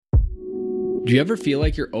Do you ever feel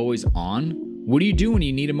like you're always on? What do you do when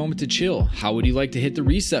you need a moment to chill? How would you like to hit the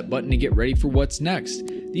reset button to get ready for what's next?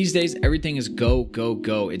 These days, everything is go, go,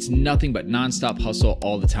 go. It's nothing but nonstop hustle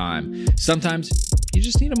all the time. Sometimes you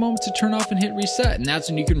just need a moment to turn off and hit reset, and that's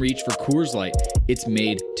when you can reach for Coors Light. It's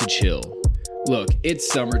made to chill. Look, it's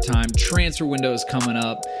summertime, transfer window is coming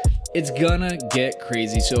up. It's gonna get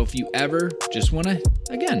crazy, so if you ever just wanna,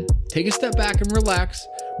 again, take a step back and relax,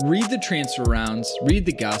 read the transfer rounds, read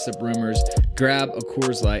the gossip rumors, grab a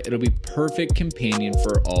Coors Light. It'll be perfect companion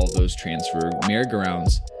for all those transfer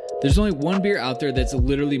merry-go-rounds. There's only one beer out there that's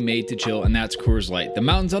literally made to chill, and that's Coors Light. The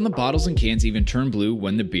mountains on the bottles and cans even turn blue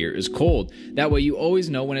when the beer is cold. That way you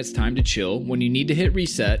always know when it's time to chill. When you need to hit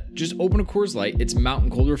reset, just open a Coors Light. It's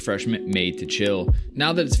mountain cold refreshment made to chill.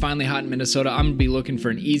 Now that it's finally hot in Minnesota, I'm going to be looking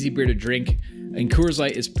for an easy beer to drink, and Coors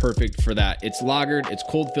Light is perfect for that. It's lagered, it's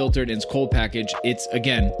cold filtered, and it's cold packaged. It's,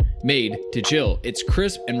 again, made to chill. It's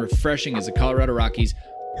crisp and refreshing as the Colorado Rockies.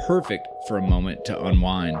 Perfect for a moment to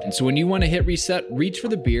unwind. And so when you want to hit reset, reach for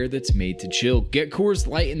the beer that's made to chill. Get Coors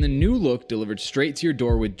Light in the new look delivered straight to your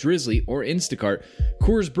door with Drizzly or Instacart.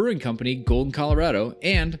 Coors Brewing Company, Golden, Colorado.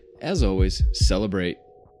 And, as always, celebrate.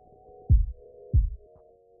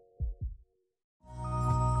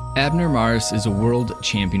 Abner Mares is a world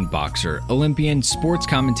champion boxer, Olympian, sports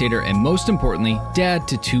commentator, and most importantly, dad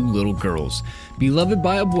to two little girls. Beloved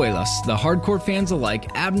by abuelas, the hardcore fans alike,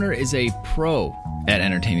 Abner is a pro at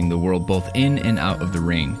entertaining the world both in and out of the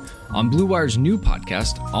ring. On Blue Wire's new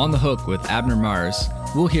podcast, On the Hook with Abner Mares,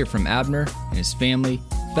 we'll hear from Abner and his family,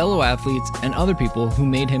 fellow athletes, and other people who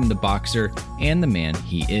made him the boxer and the man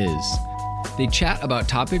he is. They chat about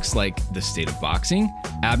topics like the state of boxing,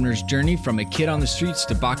 Abner's journey from a kid on the streets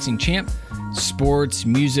to boxing champ, sports,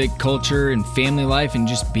 music, culture, and family life, and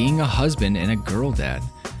just being a husband and a girl dad.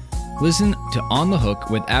 Listen to On the Hook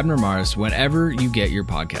with Abner Mares whenever you get your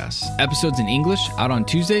podcasts. Episodes in English out on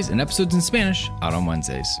Tuesdays and episodes in Spanish out on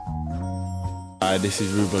Wednesdays. Hi, this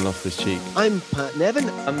is Ruben Loftus-Cheek. I'm Pat Nevin.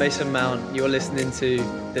 I'm Mason Mount. You're listening to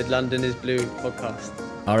the London is Blue podcast.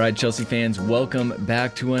 All right, Chelsea fans, welcome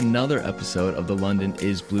back to another episode of the London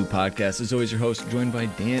is Blue podcast. As always, your host, joined by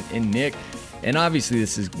Dan and Nick. And obviously,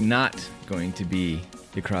 this is not going to be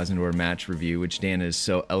the Krasnodar match review, which Dan has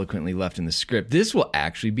so eloquently left in the script. This will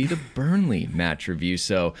actually be the Burnley match review.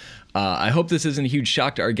 So I hope this isn't a huge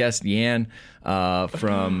shock to our guest, Yan,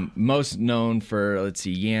 from most known for, let's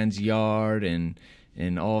see, Yan's Yard and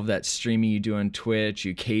all of that streaming you do on Twitch.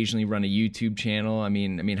 You occasionally run a YouTube channel. I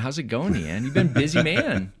mean, how's it going, Yan? You've been a busy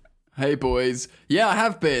man. Hey boys, yeah, I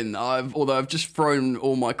have been. Although I've just thrown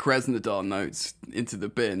all my Krasnodar notes into the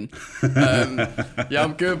bin. Yeah,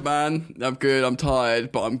 I'm good, man. I'm good. I'm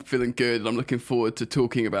tired, but I'm feeling good. I'm looking forward to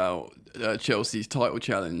talking about Chelsea's title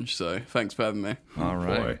challenge. So thanks for having me. All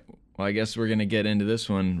right. Well, I guess we're going to get into this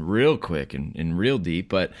one real quick and real deep.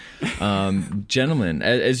 But, gentlemen,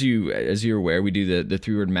 as you're aware, we do the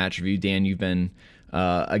three-word match review. Dan, you've been,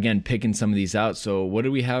 again, picking some of these out. So what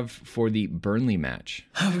do we have for the Burnley match?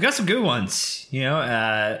 We've got some good ones. You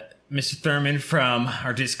know, Mr. Thurman from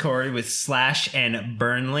our Discord with Slash and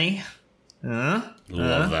Burnley.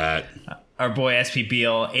 Love that. Our boy SP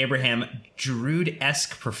Beal, Abraham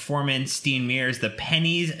Giroud-esque performance, Dean Mears, the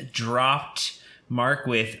pennies dropped, Mark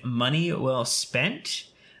with money well spent.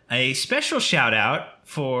 A special shout out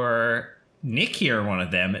for Nick here, one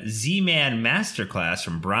of them, Z-Man Masterclass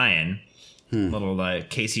from Brian. Little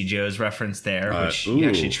Casey Joe's reference there, which he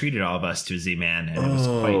actually treated all of us to Z-Man, and it was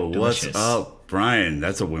quite delicious. What's up, Brian?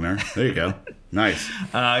 That's a winner. There you go. Nice.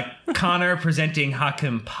 Connor presenting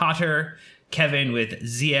Hakim Potter, Kevin with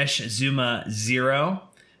Ziyech Zuma 0,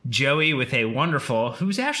 Joey with a wonderful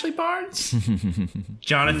Who's Ashley Barnes?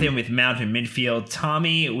 Jonathan with Mountain Midfield,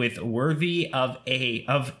 Tommy with Worthy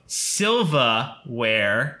of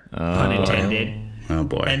Silva-ware, pun intended. Oh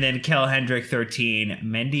boy. And then Kel Hendrick 13,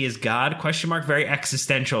 Mendy is God? ? Very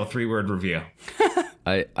existential 3-word review.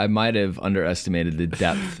 I might have underestimated the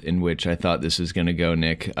depth in which I thought this was going to go,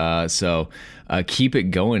 Nick. So keep it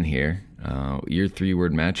going here. Your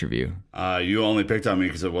 3-word match review. You only picked on me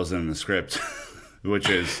because it wasn't in the script, which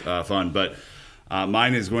is fun. But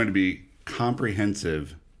mine is going to be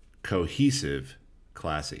comprehensive, cohesive,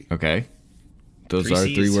 classy. Okay. Those Three are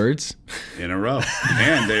Cs. 3 words In a row.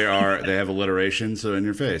 And they have alliteration, so in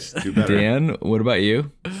your face. Do better. Dan, what about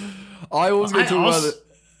you? I was going to talk about it.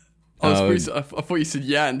 I thought you said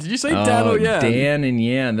Yan. Did you say Dan or Yan? Dan and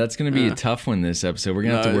Yan. That's going to be a tough one this episode. We're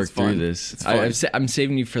going to have to work through this. I'm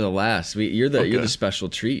saving you for the last. You're the special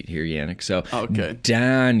treat here, Yannick. So,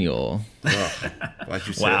 Daniel. Why'd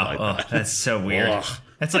you say it like that? That's so weird.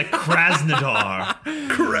 That's like Krasnodar.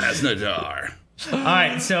 Krasnodar. All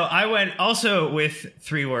right, so I went also with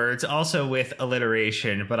 3 words, also with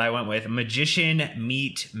alliteration, but I went with magician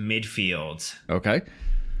meet midfield. Okay.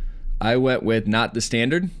 I went with Not the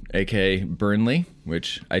Standard, aka Burnley,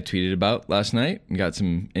 which I tweeted about last night and got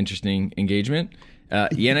some interesting engagement.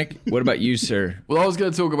 Yannick, what about you, sir? Well, I was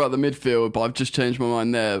going to talk about the midfield, but I've just changed my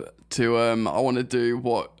mind there to I want to do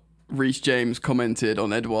what Reece James commented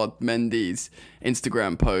on Edouard Mendy's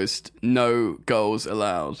Instagram post: no goals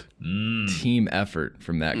allowed. Team effort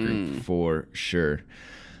from that group for sure.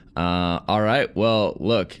 All right. Well,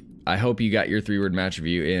 look, I hope you got your 3-word match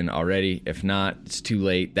review in already. If not, it's too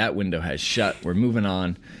late. That window has shut. We're moving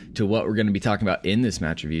on to what we're going to be talking about in this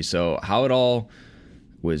match review. So how it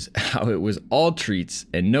was all treats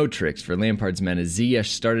and no tricks for Lampard's men as Ziyech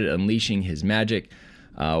started unleashing his magic.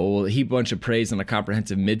 We'll heap a bunch of praise on a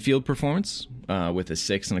comprehensive midfield performance with a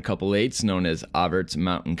 6 and a couple 8s known as Havertz,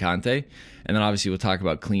 Mount, and Kante. And then obviously we'll talk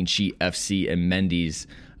about Clean Sheet FC and Mendy's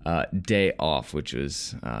day off, which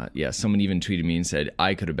was, someone even tweeted me and said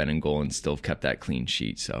I could have been in goal and still have kept that clean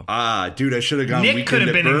sheet. So, dude, I should have gone Nick could weekend have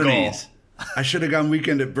at been in goal. Bernie's. I should have gone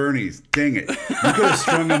weekend at Bernie's. Dang it. You could have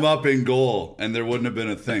strung him up in goal and there wouldn't have been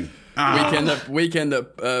a thing. Weekend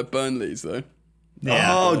at Burnley's, though. Yeah.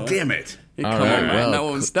 Oh, damn it. Come on, right, man.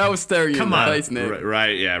 well, that was staring you in the on. face, Nick. Right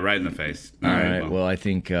in the face. all right. Well, I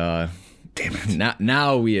think damn it.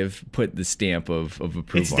 now we have put the stamp of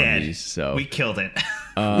approval It's on dead. these. So We killed it.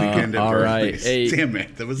 Weekend at all right. Bernie's. Hey, Damn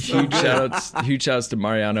it. That was so good. huge shout outs to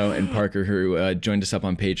Mariano and Parker who joined us up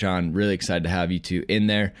on Patreon. Really excited to have you two in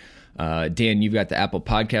there. Dan, you've got the Apple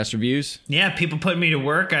Podcast reviews. Yeah, people putting me to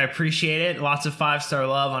work. I appreciate it. Lots of 5-star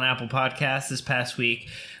love on Apple Podcasts this past week.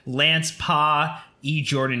 Lance Pa, E.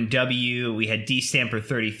 Jordan W. We had D Stamper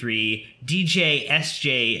 33, DJ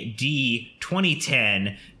SJD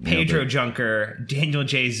 2010, Pedro Junker, Daniel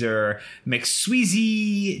J. Zur,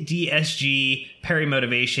 McSweezy DSG, Perry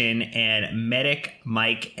Motivation, and Medic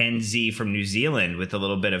Mike NZ from New Zealand with a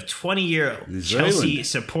little bit of 20-year Chelsea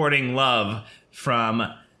supporting love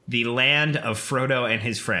from the land of Frodo and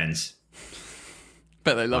his friends.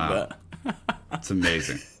 Bet they love that. That's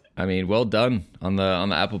amazing. I mean, well done on the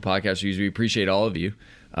Apple Podcast reviews. We appreciate all of you.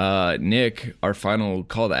 Nick, our final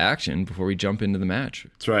call to action before we jump into the match.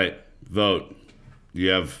 That's right. Vote.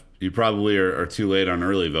 You probably are too late on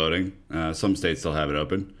early voting. Some states still have it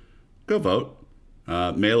open. Go vote.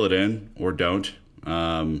 Mail it in or don't.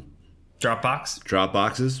 Dropbox. Drop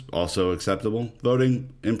boxes, also acceptable.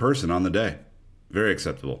 Voting in person on the day. Very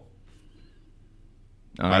acceptable.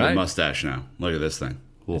 All I have right. a mustache now. Look at this thing.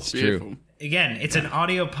 Cool. It's Beautiful. true. Again, it's an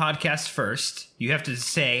audio podcast first. You have to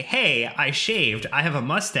say, hey, I shaved. I have a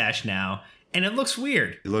mustache now. And it looks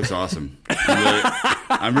weird. It looks awesome.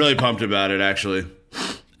 I'm really pumped about it, actually.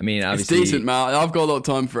 I mean, It's obviously, decent, man. I've got a lot of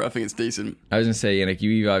time for it. I think it's decent. I was gonna say, Yannick,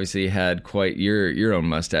 you've obviously had quite your own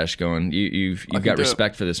mustache going. You've got do it.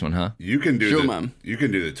 respect for this one, huh? You can do Sure, the man. You can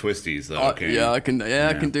do the twisties though. Can't Yeah, you? I can.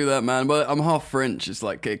 I can do that, man. But I'm half French. It's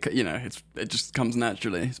like it just comes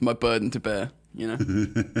naturally. It's my burden to bear.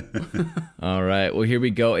 All right. Well, here we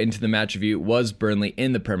go into the match review. It was Burnley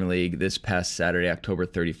in the Premier League this past Saturday, October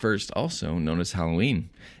 31st, also known as Halloween.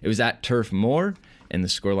 It was at Turf Moor, and the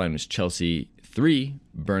scoreline was Chelsea 3,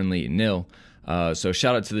 Burnley 0. So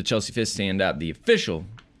shout out to the Chelsea Fist Stand app, the official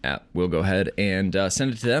app. We'll go ahead and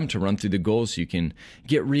send it to them to run through the goals so you can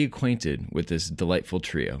get reacquainted with this delightful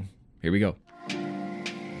trio. Here we go.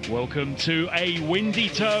 Welcome to a windy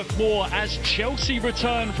Turf Moor as Chelsea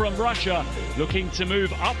return from Russia, looking to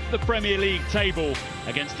move up the Premier League table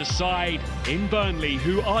against a side in Burnley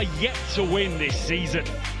who are yet to win this season.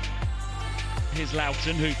 Here's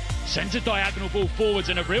Loughton, who sends a diagonal ball forwards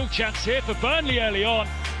and a real chance here for Burnley early on,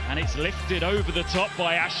 and it's lifted over the top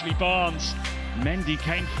by Ashley Barnes. Mendy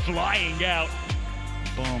came flying out.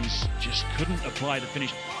 Barnes just couldn't apply the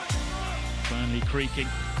finish. Burnley creaking,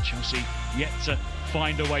 Chelsea yet to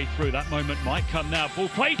find a way through. That moment might come now. Ball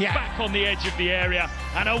played back on the edge of the area,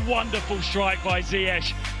 and a wonderful strike by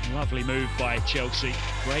Ziyech. Lovely move by Chelsea.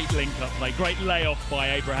 Great link-up play, great layoff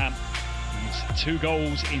by Abraham. It's 2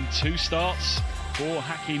 goals in 2 starts for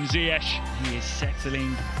Hakim Ziyech. He is settling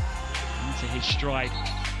into his stride.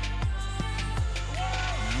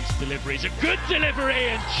 This delivery is a good delivery,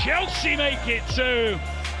 and Chelsea make it too.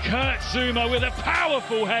 Kurt Zouma with a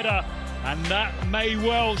powerful header, and that may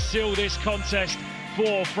well seal this contest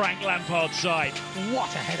for Frank Lampard's side. What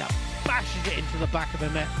a header. Bashes it into the back of the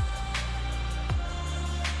net.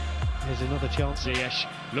 Here's another chance. Ziyech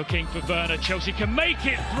looking for Werner. Chelsea can make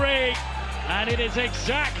it 3, and it is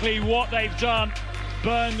exactly what they've done.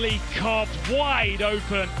 Burnley carved wide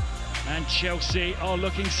open, and Chelsea are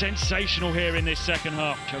looking sensational here in this second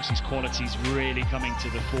half. Chelsea's quality's really coming to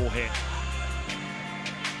the fore here.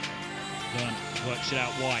 Blackburn works it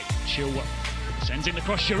out wide. Chilwell sends it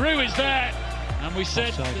across. Giroud is there. And we said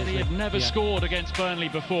Offside, that he had never yeah. scored against Burnley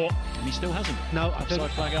before, and he still hasn't. No,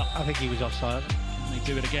 Offside flag up. I think he was offside. And they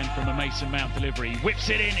do it again from a Mason Mount delivery. Whips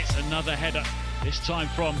it in. It's another header, this time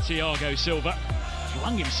from Thiago Silva.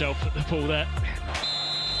 Flung himself at the ball there.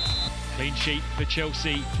 Clean sheet for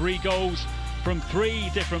Chelsea. 3 goals from 3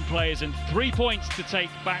 different players and 3 points to take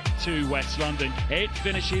back to West London. It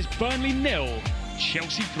finishes Burnley 0,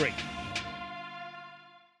 Chelsea 3.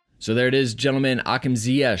 So there it is, gentlemen. Hakim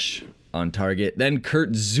Ziyech on target. Then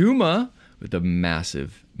Kurt Zouma with a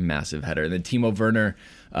massive header. And then Timo Werner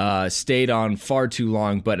stayed on far too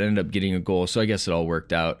long, but ended up getting a goal. So I guess it all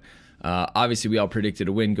worked out. Obviously, we all predicted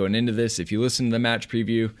a win going into this. If you listen to the match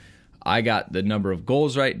preview, I got the number of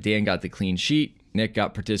goals right. Dan got the clean sheet. Nick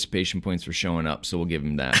got participation points for showing up, so we'll give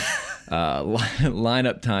him that.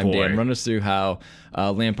 Lineup time, Boy. Dan. Run us through how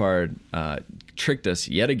Lampard tricked us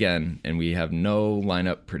yet again, and we have no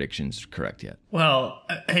lineup predictions correct yet. Well,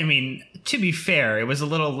 I mean, to be fair, it was a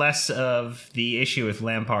little less of the issue with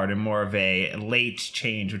Lampard and more of a late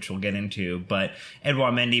change, which we'll get into. But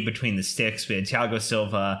Edouard Mendy between the sticks, we had Thiago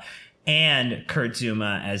Silva and Kurt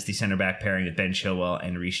Zouma as the center back pairing with Ben Chilwell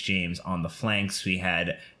and Reece James on the flanks. We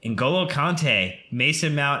had N'Golo Kante,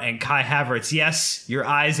 Mason Mount, and Kai Havertz. Yes, your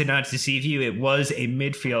eyes did not deceive you. It was a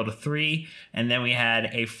midfield 3. And then we had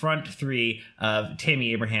a front 3 of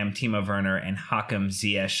Tammy Abraham, Timo Werner, and Hakim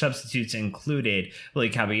Ziyech. Substitutes included Willy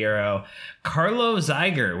Caballero, Carlo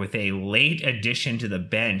Zeiger with a late addition to the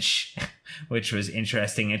bench, which was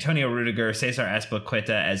interesting. Antonio Rudiger, Cesar Azpilicueta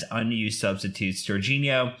as unused substitutes.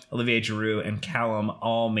 Jorginho, Olivier Giroud, and Callum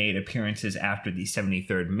all made appearances after the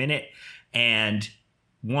 73rd minute. And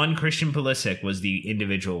one Christian Pulisic was the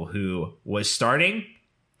individual who was starting,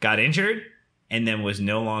 got injured, and then was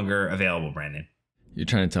no longer available, Brandon. You're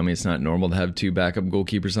trying to tell me it's not normal to have 2 backup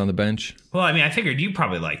goalkeepers on the bench? Well, I mean, I figured you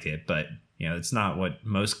probably liked it, but it's not what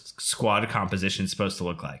most squad composition is supposed to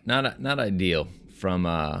look like. Not ideal from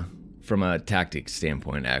a tactics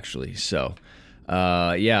standpoint, actually. So,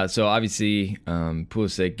 so obviously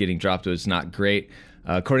Pulisic getting dropped was not great.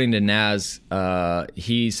 According to Naz,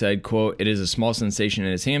 he said, quote, "It is a small sensation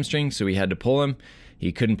in his hamstring, so we had to pull him.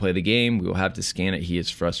 He couldn't play the game. We will have to scan it. He is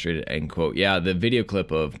frustrated," end quote. Yeah, the video clip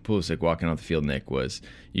of Pulisic walking off the field, Nick,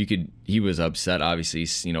 he was upset, obviously,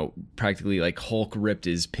 practically like Hulk ripped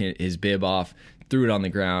his bib off, threw it on the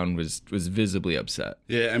ground, was visibly upset.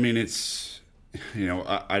 Yeah, I mean, it's,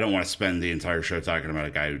 I don't want to spend the entire show talking about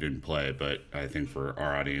a guy who didn't play, but I think for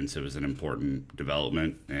our audience, it was an important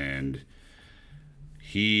development, and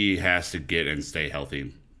he has to get and stay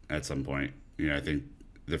healthy at some point. I think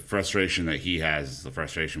the frustration that he has is the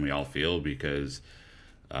frustration we all feel, because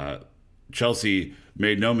Chelsea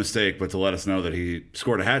made no mistake but to let us know that he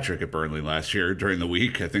scored a hat trick at Burnley last year during the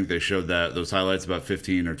week. I think they showed those highlights about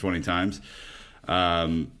 15 or 20 times.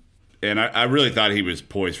 And I really thought he was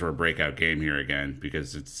poised for a breakout game here again,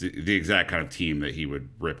 because it's the exact kind of team that he would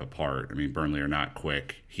rip apart. I mean, Burnley are not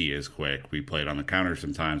quick. He is quick. We played on the counter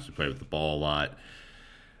sometimes. We played with the ball a lot.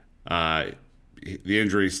 The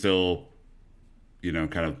injury still,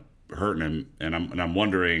 kind of hurting him, and I'm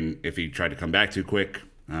wondering if he tried to come back too quick,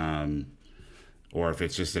 or if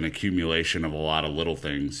it's just an accumulation of a lot of little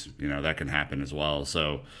things. That can happen as well.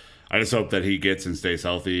 So I just hope that he gets and stays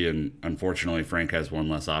healthy, and unfortunately Frank has one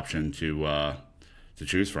less option to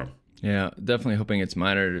choose from. Yeah, definitely hoping it's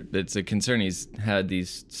minor. It's a concern. He's had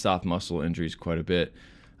these soft muscle injuries quite a bit.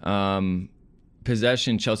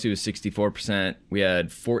 Possession, Chelsea was 64%. We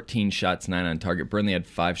had 14 shots, 9 on target. Burnley had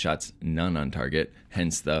 5 shots, none on target,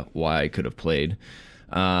 hence the why I could have played.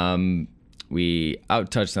 We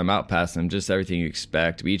out-touched them, out-passed them, just everything you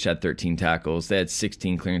expect. We each had 13 tackles. They had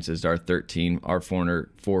 16 clearances to our 13. Our 4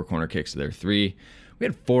 corner kicks to their 3. We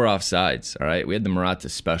had 4 offsides, all right? We had the Morata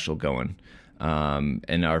special going.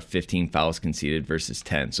 And our 15 fouls conceded versus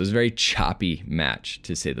 10. So it was a very choppy match,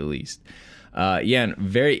 to say the least. And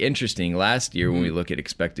very interesting. Last year, when we look at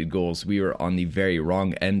expected goals, we were on the very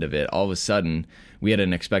wrong end of it. All of a sudden, we had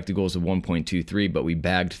an expected goals of 1.23, but we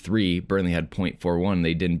bagged 3. Burnley had 0.41.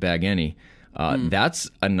 They didn't bag any.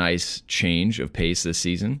 That's a nice change of pace this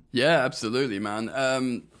season. Yeah, absolutely, man.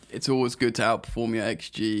 It's always good to outperform your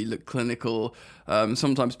XG, look clinical.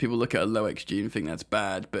 Sometimes people look at a low XG and think that's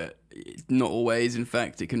bad, but not always. In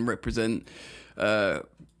fact, it can represent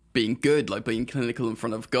being good, like being clinical in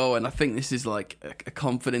front of goal. And I think this is like a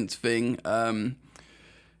confidence thing. I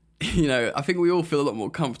think we all feel a lot more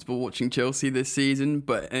comfortable watching Chelsea this season,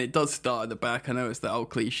 and it does start at the back. I know it's that old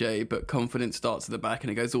cliche, but confidence starts at the back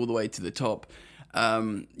and it goes all the way to the top.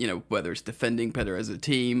 Whether it's defending better as a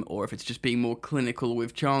team or if it's just being more clinical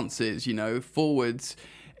with chances, forwards,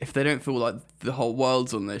 if they don't feel like the whole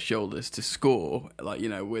world's on their shoulders to score, like, you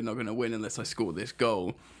know, we're not going to win unless I score this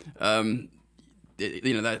goal,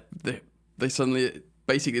 you know, they suddenly,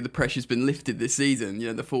 basically the pressure's been lifted this season. You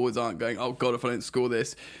know, the forwards aren't going, oh God, if I don't score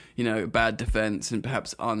this, you know, bad defence and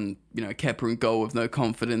perhaps you know, Kepa in goal with no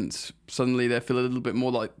confidence. Suddenly they feel a little bit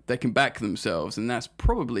more like they can back themselves, and that's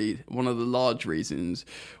probably one of the large reasons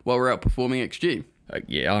why we're outperforming XG.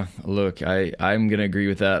 Yeah, look, I'm going to agree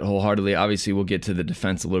with that wholeheartedly. Obviously, we'll get to the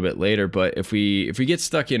defense a little bit later, but if we get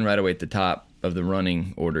stuck in right away at the top of the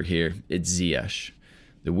running order here, it's Ziyech,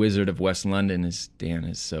 the Wizard of West London, as Dan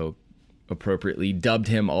has so appropriately dubbed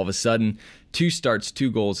him all of a sudden. 2 starts, 2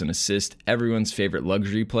 goals, and assist. Everyone's favorite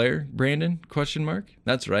luxury player, Brandon? ?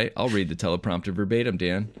 That's right. I'll read the teleprompter verbatim,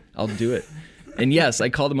 Dan. I'll do it. And yes, I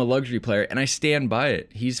called him a luxury player, and I stand by it.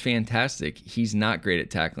 He's fantastic. He's not great at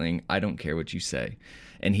tackling. I don't care what you say.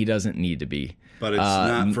 And he doesn't need to be. But it's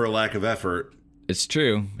not for a lack of effort. It's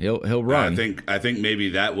true. He'll run. I think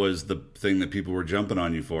maybe that was the thing that people were jumping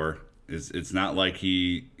on you for. It's not like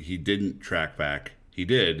he didn't track back. He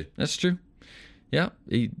did. That's true. Yeah,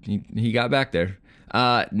 he got back there.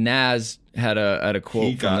 Naz had a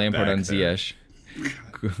quote from Lampard on Ziyech.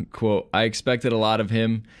 Quote, I expected a lot of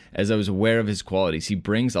him as I was aware of his qualities. He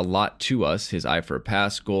brings a lot to us, his eye for a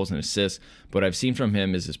pass, goals, and assists. But what I've seen from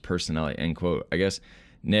him is his personality, end quote. I guess,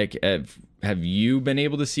 Nick, have you been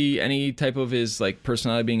able to see any type of his like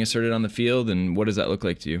personality being asserted on the field, and what does that look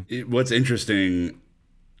like to you? What's interesting,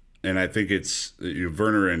 and I think it's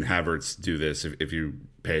Werner and Havertz do this if you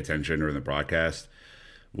pay attention or in the broadcast,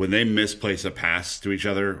 when they misplace a pass to each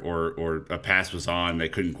other or a pass was on, they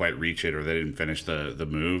couldn't quite reach it or they didn't finish the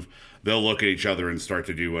move, they'll look at each other and start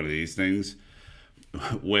to do one of these things.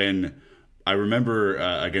 When I remember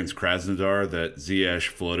against Krasnodar that Ziyech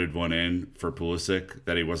floated one in for Pulisic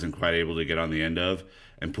that he wasn't quite able to get on the end of,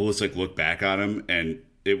 and Pulisic looked back on him and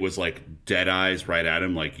it was like dead eyes right at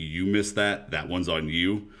him, like, you missed that one's on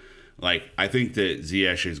you. Like, I think that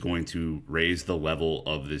Ziyech is going to raise the level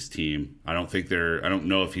of this team. I don't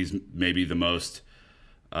know if he's maybe the most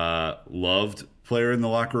loved player in the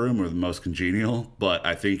locker room or the most congenial, but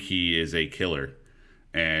I think he is a killer.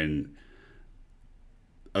 And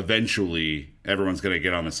eventually everyone's going to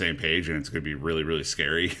get on the same page and it's going to be really, really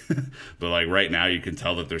scary. But like right now you can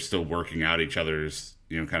tell that they're still working out each other's,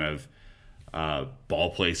 you know, kind of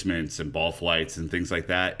ball placements and ball flights and things like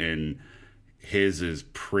that. And his is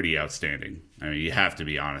pretty outstanding. I mean, you have to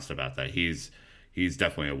be honest about that. He's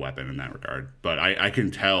definitely a weapon in that regard. But I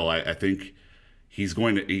can tell, I think he's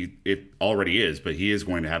going to, it already is, but he is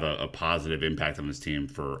going to have a positive impact on this team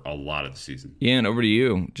for a lot of the season. Yeah, and over to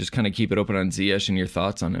you. Just kind of keep it open on Ziyech and your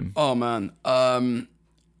thoughts on him. Oh, man.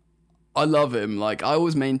 I love him. Like, I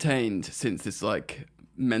always maintained since this, like,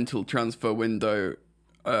 mental transfer window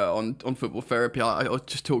on Football Therapy, I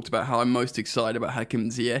just talked about how I'm most excited about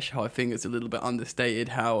Hakim Ziyech, how I think it's a little bit understated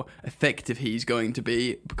how effective he's going to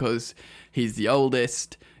be because he's the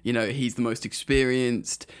oldest, you know, he's the most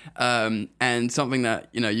experienced, and something that,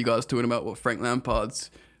 you know, you guys talking about what Frank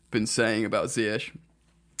Lampard's been saying about Ziyech.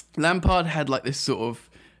 Lampard had like this sort of,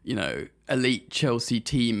 you know, elite Chelsea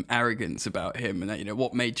team arrogance about him, and that, you know,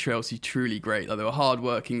 what made Chelsea truly great. Like, they were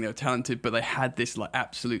hardworking, they were talented, but they had this like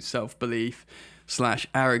absolute self-belief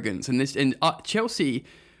 / arrogance, and Chelsea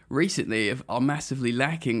recently are massively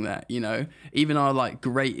lacking that. You know, even our like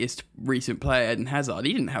greatest recent player, Eden Hazard,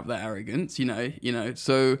 he didn't have that arrogance. You know.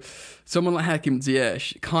 So someone like Hakim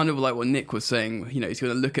Ziyech, kind of like what Nick was saying, you know, he's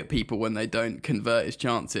going to look at people when they don't convert his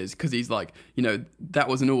chances because he's like, you know, that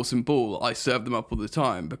was an awesome ball. I serve them up all the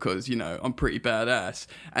time because, you know, I'm pretty badass.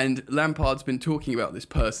 And Lampard's been talking about this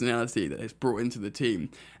personality that is brought into the team.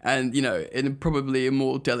 And, you know, in probably a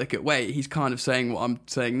more delicate way, he's kind of saying what I'm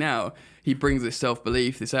saying now. He brings this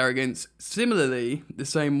self-belief, this arrogance, similarly the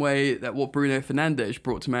same way that what Bruno Fernandes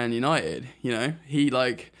brought to Man United. You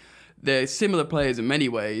know, they're similar players in many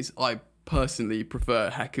ways. I personally prefer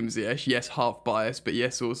Hakim Ziyech. Yes, half biased, but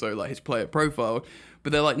yes, also like his player profile.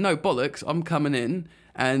 But they're like, no, bollocks, I'm coming in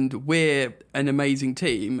and we're an amazing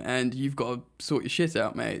team and you've got to sort your shit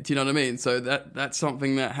out, mate. Do you know what I mean? So that's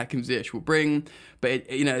something that Hakim Ziyech will bring. But,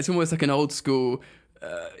 it's almost like an old school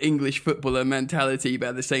English footballer mentality, but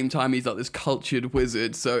at the same time he's like this cultured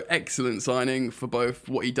wizard. So excellent signing for both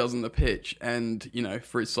what he does on the pitch and, you know,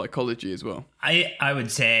 for his psychology as well. I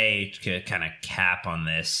would say, to kind of cap on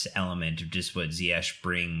this element of just what Ziyech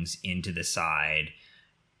brings into the side,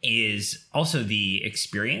 is also the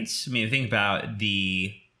experience. I mean, think about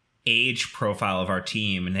the age profile of our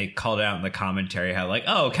team, and they called out in the commentary how like,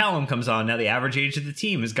 oh, Callum comes on, now the average age of the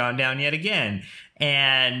team has gone down yet again.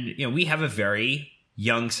 And, you know, we have a very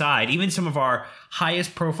young side. Even some of our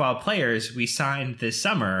highest profile players we signed this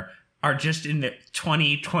summer are just in the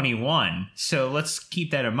 2021. So let's keep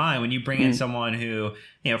that in mind when you bring in someone who,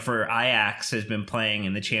 for Ajax has been playing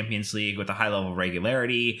in the Champions League with a high level of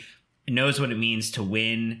regularity, knows what it means to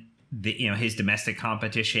win his domestic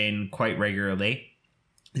competition quite regularly.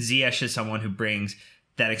 Ziyech is someone who brings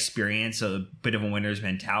that experience, a bit of a winner's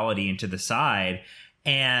mentality into the side.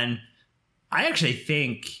 And I actually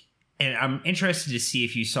think, and I'm interested to see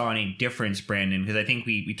if you saw any difference, Brandon, because I think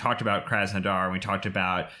we talked about Krasnodar and we talked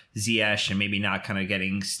about Ziyech and maybe not kind of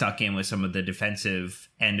getting stuck in with some of the defensive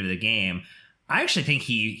end of the game. I actually think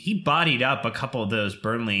he bodied up a couple of those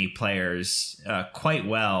Burnley players quite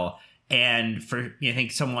well. And for, I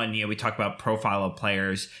think someone, we talk about profile of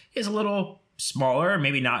players is a little smaller,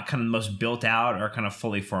 maybe not kind of the most built out or kind of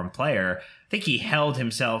fully formed player. I think he held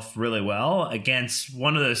himself really well against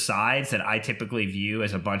one of those sides that I typically view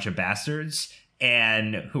as a bunch of bastards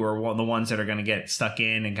and who are the ones that are going to get stuck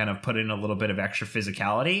in and kind of put in a little bit of extra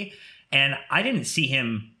physicality. And I didn't see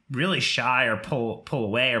him really shy or pull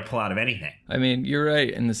away or pull out of anything. I mean, you're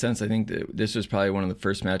right in the sense I think that this was probably one of the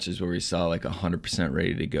first matches where we saw like 100%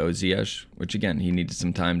 ready to go Ziyech, which again, he needed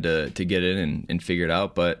some time to get in and figure it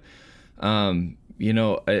out. But,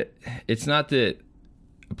 it's not that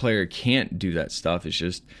a player can't do that stuff. It's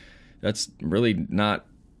just that's really not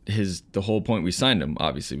the whole point we signed him,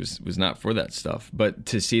 obviously, was not for that stuff. But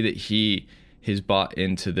to see that he has bought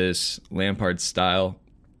into this Lampard style,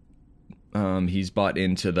 he's bought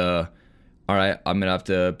into all right, I'm going to have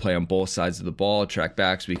to play on both sides of the ball, track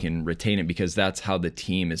back so we can retain it because that's how the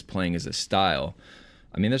team is playing as a style.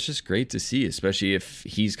 I mean, that's just great to see, especially if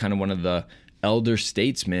he's kind of one of the elder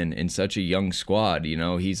statesmen in such a young squad.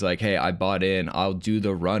 He's like, hey, I bought in, I'll do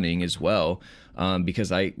the running as well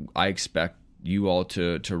because I expect you all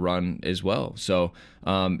to run as well. So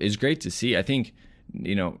it's great to see. I think,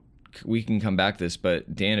 we can come back to this,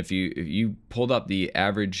 but Dan, if you pulled up the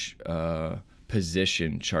average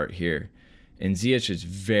position chart here, and Ziyech is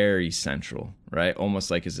very central, right?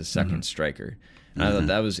 Almost like as a second striker. And I thought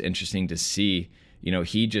that was interesting to see.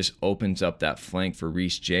 He just opens up that flank for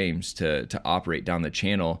Reece James to operate down the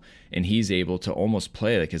channel, and he's able to almost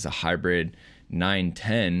play like as a hybrid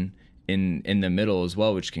 9-10 in the middle as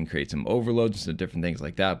well, which can create some overloads and some different things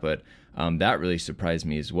like that. But that really surprised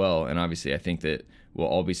me as well. And obviously, I think that we'll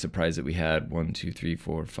all be surprised that we had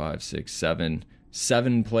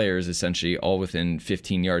 7 players essentially all within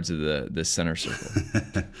 15 yards of the center circle.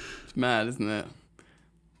 It's mad, isn't it?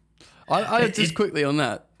 I just quickly on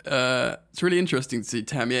that. It's really interesting to see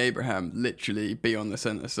Tammy Abraham literally be on the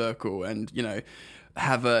centre circle and,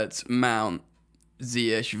 Havertz, Mount,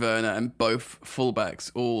 Ziyech, Werner and both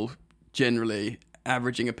fullbacks all generally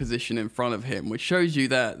averaging a position in front of him, which shows you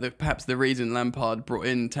that perhaps the reason Lampard brought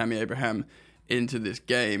in Tammy Abraham into this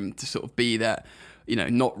game to sort of be that,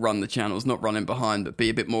 not run the channels, not running behind, but be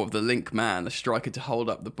a bit more of the link man, the striker to hold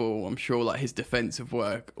up the ball. I'm sure like his defensive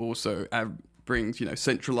work also brings,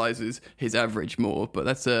 centralizes his average more. But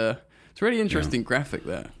it's a really interesting graphic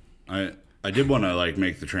there. I did want to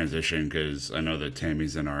make the transition because I know that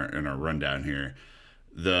Tammy's in our rundown here.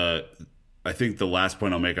 I think the last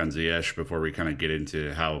point I'll make on Ziyech before we kind of get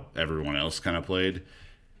into how everyone else kind of played.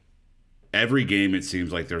 Every game it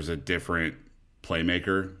seems like there's a different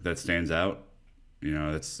playmaker that stands out.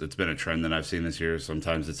 It's been a trend that I've seen this year.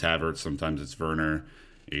 Sometimes it's Havertz, sometimes it's Werner.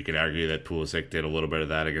 You could argue that Pulisic did a little bit of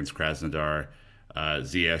that against Krasnodar.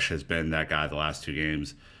 Ziyech has been that guy the last 2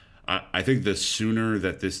 games. I think the sooner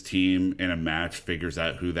that this team in a match figures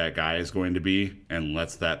out who that guy is going to be and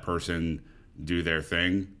lets that person do their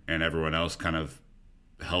thing and everyone else kind of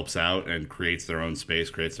helps out and creates their own space,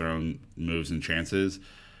 creates their own moves and chances,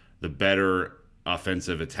 the better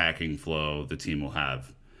offensive attacking flow the team will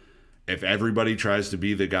have. If everybody tries to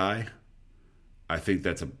be the guy, I think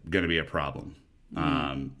that's going to be a problem.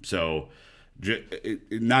 So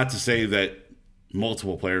not to say that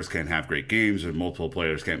multiple players can't have great games or multiple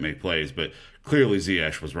players can't make plays, but clearly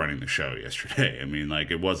Ziyech was running the show yesterday. I mean,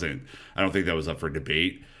 it wasn't, I don't think that was up for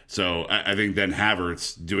debate. So I think then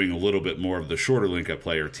Havertz doing a little bit more of the shorter link-up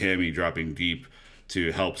play or Tammy dropping deep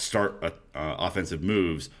to help start offensive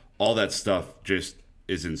moves, all that stuff just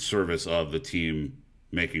is in service of the team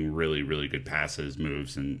making really, really good passes,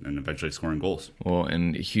 moves, and eventually scoring goals. Well,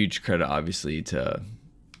 and huge credit, obviously, to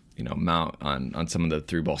Mount on some of the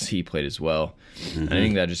through balls he played as well. And I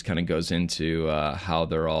think that just kind of goes into how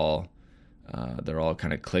they're all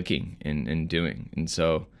kind of clicking and doing. And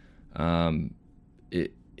so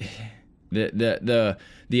the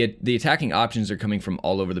attacking options are coming from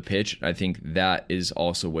all over the pitch. I think that is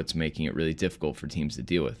also what's making it really difficult for teams to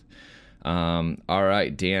deal with. All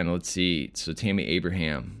right, Dan, let's see. So Tammy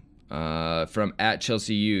Abraham from at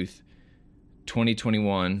Chelsea Youth,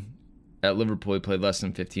 2021. At Liverpool, he played less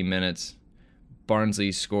than 15 minutes.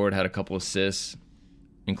 Barnsley scored, had a couple assists,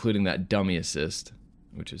 including that dummy assist,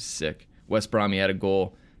 which was sick. West Brom, he had a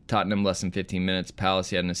goal. Tottenham, less than 15 minutes.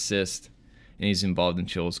 Palace, he had an assist, and he's involved in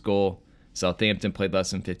Chilwell's goal. Southampton played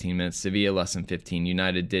less than 15 minutes. Sevilla, less than 15.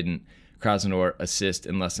 United didn't. Krasnodar, assist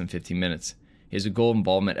in less than 15 minutes. He has a goal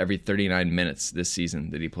involvement every 39 minutes this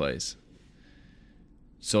season that he plays.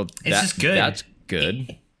 So it's just good. That's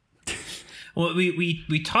good. Well,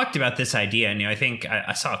 we talked about this idea, and I think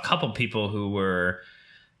I saw a couple people who were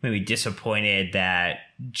maybe disappointed that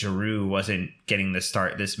Giroud wasn't getting the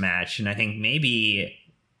start this match, and I think maybe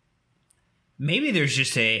there's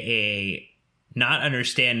just a not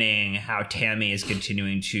understanding how Tammy is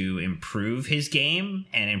continuing to improve his game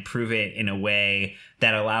and improve it in a way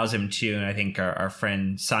that allows him to, and I think our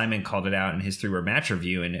friend Simon called it out in his 3-word match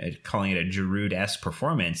review and calling it a Giroud-esque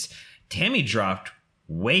performance. Tammy dropped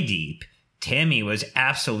way deep. Tammy was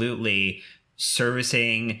absolutely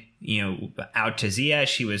servicing, out to Ziyech.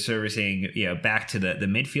 She was servicing, back to the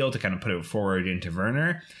midfield to kind of put it forward into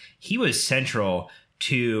Werner. He was central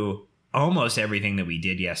to almost everything that we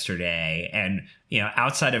did yesterday. And,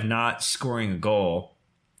 outside of not scoring a goal,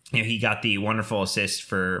 he got the wonderful assist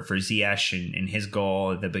for Ziyech in his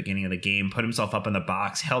goal at the beginning of the game, put himself up in the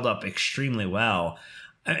box, held up extremely well.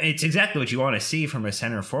 It's exactly what you want to see from a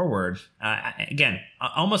center forward. Again,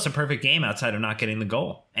 almost a perfect game outside of not getting the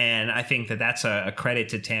goal. And I think that's a credit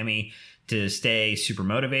to Tammy to stay super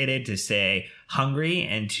motivated, to stay hungry,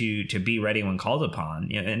 and to be ready when called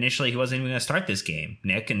upon. Initially, he wasn't even going to start this game,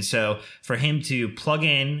 Nick. And so for him to plug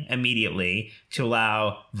in immediately, to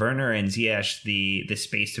allow Werner and Ziyech the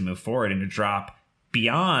space to move forward and to drop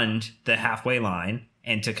beyond the halfway line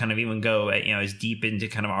and to kind of even go as deep into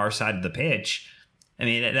kind of our side of the pitch, I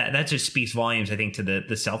mean, that just speaks volumes, I think, to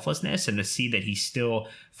the selflessness, and to see that he's still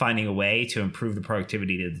finding a way to improve the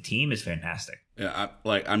productivity of the team is fantastic. Yeah,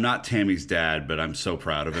 I'm not Tammy's dad, but I'm so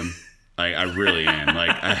proud of him. I really am.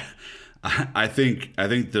 I think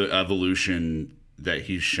the evolution that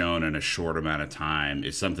he's shown in a short amount of time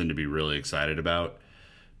is something to be really excited about,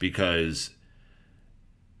 because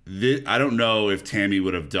I don't know if Tammy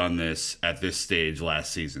would have done this at this stage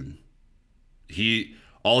last season.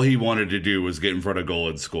 All he wanted to do was get in front of goal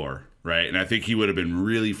and score, right? And I think he would have been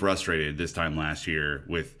really frustrated this time last year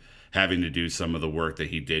with having to do some of the work that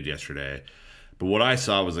he did yesterday. But what I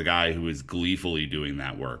saw was a guy who was gleefully doing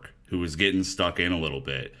that work, who was getting stuck in a little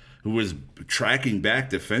bit, who was tracking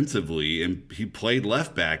back defensively, and he played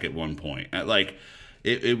left back at one point.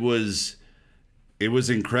 It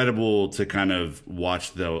was incredible to kind of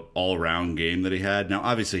watch the all-around game that he had. Now,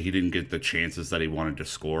 obviously, he didn't get the chances that he wanted to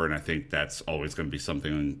score, and I think that's always going to be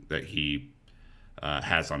something that he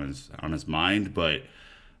has on his mind. But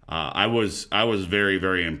I was very,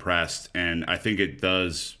 very impressed, and I think it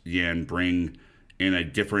does, bring in a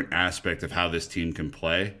different aspect of how this team can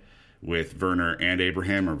play with Werner and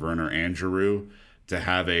Abraham, or Werner and Giroud, to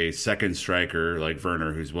have a second striker like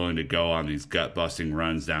Werner who's willing to go on these gut-busting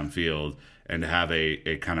runs downfield, and to have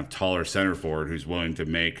a kind of taller center forward who's willing to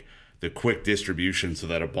make the quick distribution so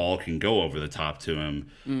that a ball can go over the top to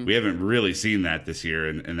him. We haven't really seen that this year,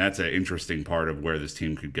 and that's an interesting part of where this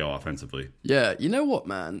team could go offensively. Yeah, you know what,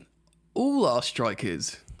 man? All our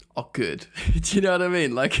strikers are good. Do you know what I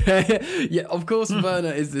mean? Yeah, of course,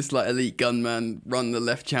 Werner is this elite gunman, run the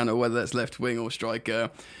left channel, whether that's left wing or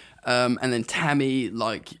striker. And then Tammy,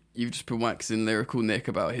 you've just been waxing lyrical, Nick,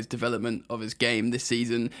 about his development of his game this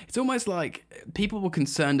season. It's almost like people were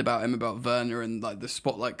concerned about him, about Werner, and the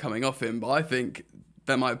spotlight coming off him. But I think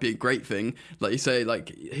that might be a great thing. Like you say,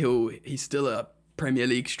 he's still a Premier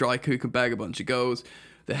League striker who can bag a bunch of goals.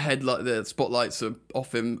 The spotlights are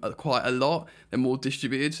off him quite a lot. They're more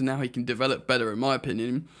distributed, so now he can develop better, in my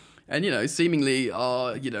opinion. And, seemingly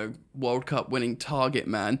our, World Cup winning target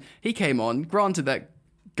man, he came on. Granted, that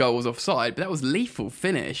goal was offside, but that was lethal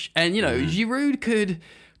finish. And, Giroud could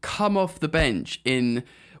come off the bench in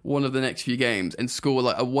one of the next few games and score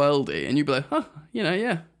a worldie, and you'd be like,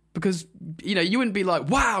 yeah. Because, you wouldn't be like,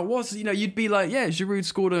 wow, you'd be like, yeah, Giroud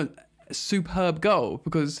scored a superb goal,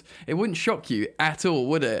 because it wouldn't shock you at all,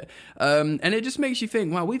 would it? And it just makes you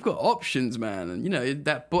think, wow, we've got options, man. And I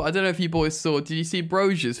don't know if you boys saw, did you see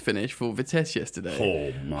Broja's finish for Vitesse yesterday?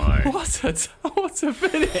 Oh my, what a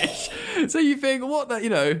finish. So you think,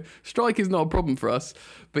 striker's not a problem for us.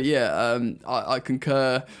 But yeah, I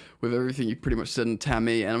concur with everything you've pretty much said on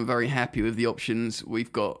Tammy, and I'm very happy with the options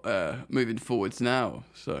we've got moving forwards now.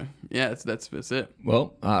 So yeah, that's it.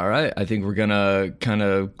 Well, all right. I think we're gonna kind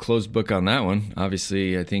of close book on that one.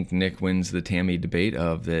 Obviously, I think Nick wins the Tammy debate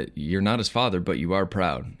of that you're not his father, but you are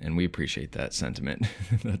proud, and we appreciate that sentiment.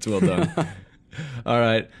 That's well done. All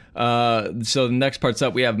right. So the next part's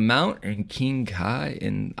up. We have Mount and King Kai,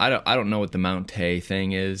 and I don't know what the Mount Tay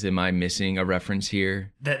thing is. Am I missing a reference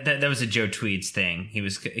here? That was a Joe Tweeds thing. He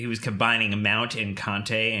was combining Mount and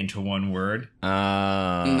Conte into one word.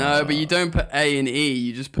 No, but you don't put A and E.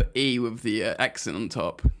 You just put E with the accent on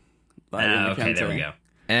top. Okay, there we go.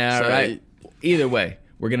 All right. Either way,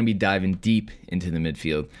 we're going to be diving deep into the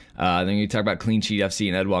midfield. Then we talk about Clean Sheet FC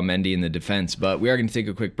and Edouard Mendy in the defense. But we are going to take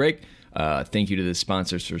a quick break. Thank you to the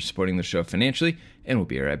sponsors for supporting the show financially, and we'll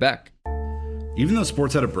be right back. Even though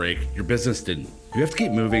sports had a break, your business didn't. You have to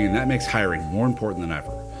keep moving, and that makes hiring more important than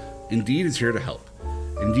ever. Indeed is here to help.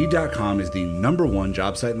 Indeed.com is the #1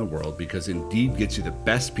 job site in the world because Indeed gets you the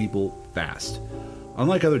best people fast.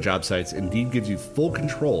 Unlike other job sites, Indeed gives you full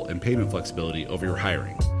control and payment flexibility over your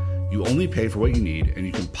hiring. You only pay for what you need, and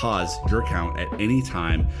you can pause your account at any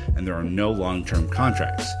time, and there are no long-term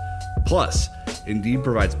contracts. Plus, Indeed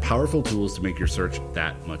provides powerful tools to make your search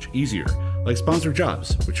that much easier, like sponsored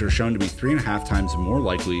jobs, which are shown to be 3.5 times more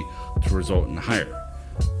likely to result in a hire.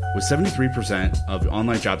 With 73% of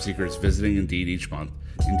online job seekers visiting Indeed each month,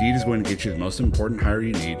 Indeed is going to get you the most important hire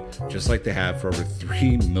you need, just like they have for over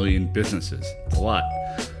 3 million businesses. It's a lot.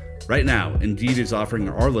 Right now, Indeed is offering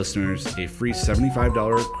our listeners a free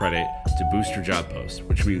 $75 credit to boost your job post,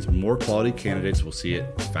 which means more quality candidates will see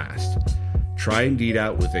it fast. Try Indeed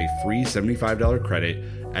out with a free $75 credit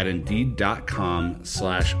at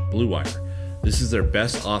Indeed.com/BlueWire. This is their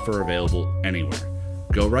best offer available anywhere.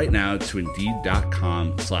 Go right now to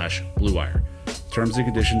Indeed.com/BlueWire. Terms and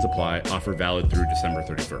conditions apply. Offer valid through December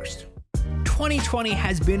 31st. 2020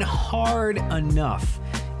 has been hard enough.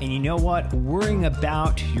 And you know what? Worrying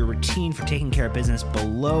about your routine for taking care of business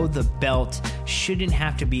below the belt shouldn't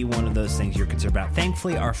have to be one of those things you're concerned about.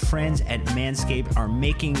 Thankfully, our friends at Manscaped are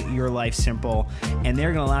making your life simple, and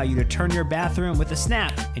they're going to allow you to turn your bathroom with a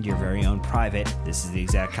snap into your very own private, this is the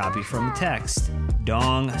exact copy from the text,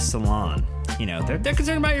 Dong Salon. You know, they're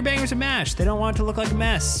concerned about your bangers and mash. They don't want it to look like a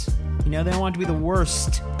mess. You know, they don't want it to be the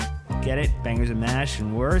worst. Get it? Bangers and mash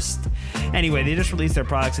and worst. Anyway, they just released their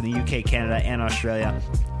products in the UK, Canada, and Australia.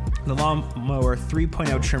 The Lawnmower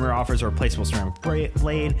 3.0 trimmer offers a replaceable ceramic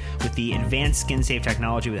blade with the advanced skin-safe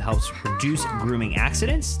technology that helps reduce grooming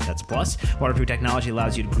accidents. That's a plus. Waterproof technology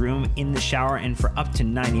allows you to groom in the shower and for up to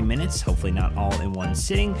 90 minutes, hopefully not all in one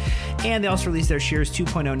sitting. And they also released their Shears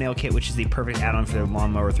 2.0 nail kit, which is the perfect add-on for their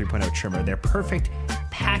Lawnmower 3.0 trimmer. Their perfect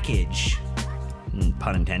package,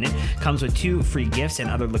 pun intended, comes with 2 free gifts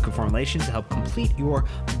and other liquid formulations to help complete your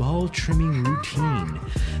ball trimming routine.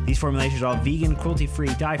 These formulations are all vegan,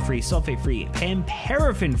 cruelty-free, dye-free, sulfate-free, and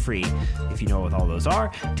paraffin-free, if you know what all those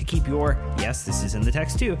are, to keep your, yes, this is in the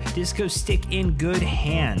text too, disco stick in good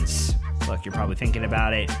hands. Look, you're probably thinking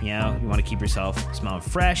about it, you know, you want to keep yourself smelling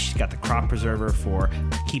fresh. You got the crop preserver for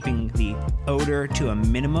keeping the odor to a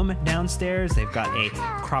minimum downstairs. They've got a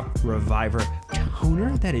crop reviver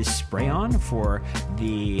toner that is spray-on for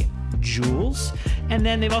the jewels. And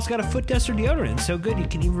then they've also got a foot duster deodorant. So good, you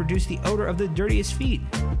can even reduce the odor of the dirtiest feet.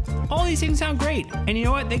 All these things sound great. And you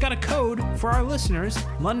know what? They got a code for our listeners.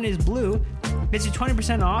 London is Blue. It's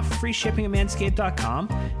 20% off, free shipping at manscaped.com.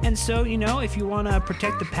 And so, you know, if you want to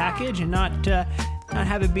protect the package and not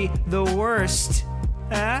have it be the worst,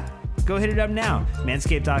 go hit it up now.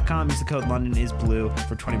 Manscaped.com. Use the code LondonIsBlue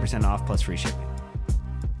for 20% off plus free shipping.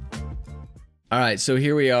 All right, so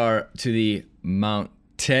here we are to the Mount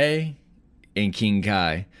Tay and King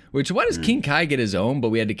Kai. Which, why does King Kai get his own, but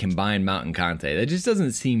we had to combine Mount and Conte? That just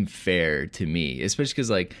doesn't seem fair to me, especially because,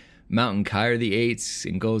 like, Mount and Kai are the 8s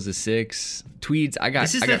and goes the 6. Tweeds, I got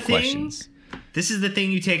questions. This is the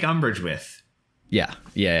thing you take umbrage with. Yeah,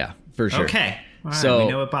 for sure. Okay, all right, so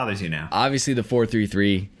we know what bothers you now. Obviously, the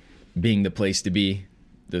 4-3-3 being the place to be.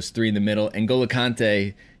 Those 3 in the middle. And N'Golo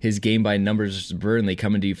Kante, his game by numbers versus Burnley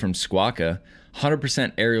coming to you from Squawka.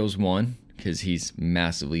 100% aerials won because he's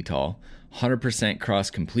massively tall. 100% cross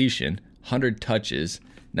completion, 100 touches,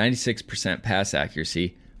 96% pass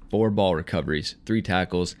accuracy, 4 ball recoveries, 3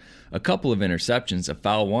 tackles, a couple of interceptions, a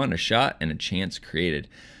foul won, a shot, and a chance created.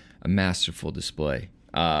 A masterful display.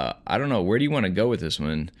 I don't know, where do you want to go with this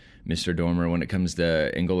one, Mr. Dormer, when it comes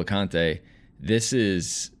to N'Golo Kante? This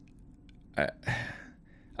is,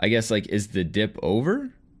 I guess, like, is the dip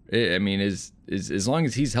over? I mean, is as long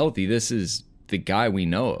as he's healthy, this is the guy we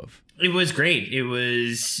know of. It was great. It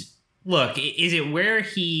was Look, is it where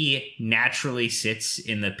he naturally sits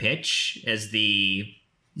in the pitch as the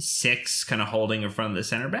 6 kind of holding in front of the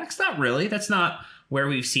center backs? Not really. That's not where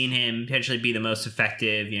we've seen him potentially be the most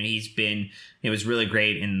effective. It was really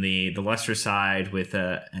great in the Leicester side with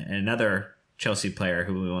another Chelsea player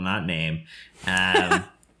who we will not name, and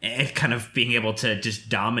kind of being able to just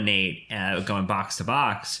dominate going box to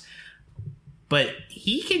box. But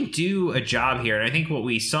he can do a job here. And I think what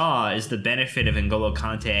we saw is the benefit of N'Golo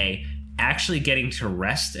Kante actually getting to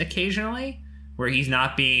rest occasionally, where he's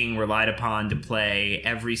not being relied upon to play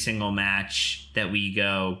every single match that we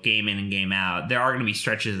go game in and game out. There are going to be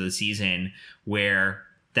stretches of the season where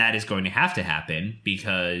that is going to happen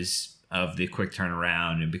because of the quick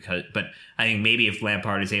turnaround. But I think maybe if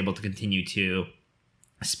Lampard is able to continue to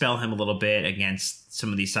spell him a little bit against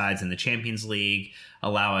some of these sides in the Champions League,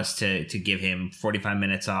 allow us to give him 45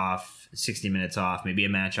 minutes off, 60 minutes off, maybe a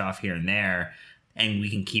match off here and there, and we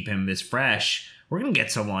can keep him this fresh, we're going to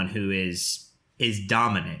get someone who is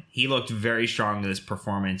dominant. He looked very strong in this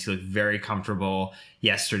performance. He looked very comfortable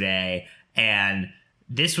yesterday, and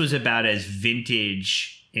this was about as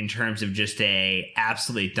vintage in terms of just a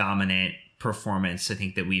absolutely dominant performance I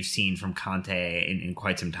think that we've seen from Kante in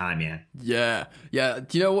quite some time. Yeah.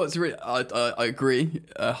 Do you know what's really? I agree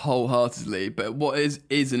wholeheartedly. But what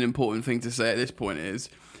is an important thing to say at this point is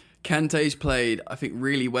Kante's played, I think,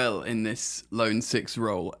 really well in this lone 6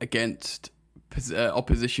 role against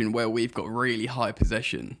opposition where we've got really high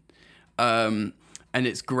possession, and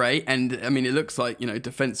it's great. And I mean, it looks like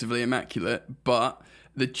defensively immaculate, but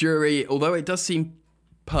the jury, although it does seem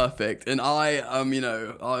perfect, and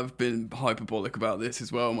I've been hyperbolic about this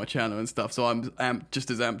as well on my channel and stuff, so I'm just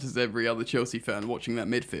as amped as every other Chelsea fan watching that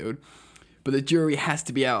midfield, but the jury has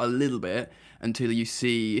to be out a little bit until you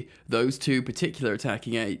see those 2 particular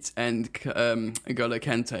attacking 8s and N'Golo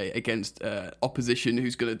Kante against opposition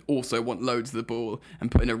who's going to also want loads of the ball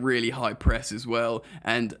and put in a really high press as well.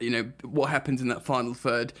 And what happens in that final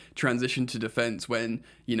third transition to defence when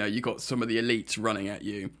you got some of the elites running at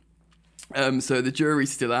you. So the jury's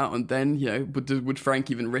still out, and then, would Frank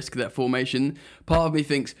even risk that formation? Part of me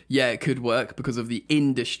thinks, it could work because of the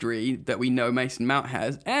industry that we know Mason Mount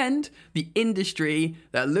has, and the industry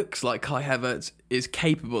that looks like Kai Havertz is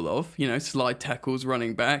capable of, slide tackles,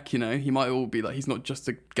 running back, he might all be like, he's not just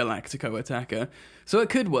a Galactico attacker. So it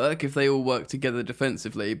could work if they all work together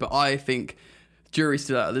defensively, but I think jury's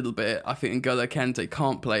still out a little bit. I think N'Golo Kante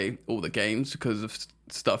can't play all the games because of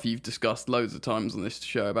stuff you've discussed loads of times on this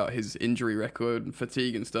show about his injury record and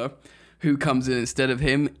fatigue and stuff. Who comes in instead of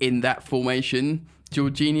him in that formation?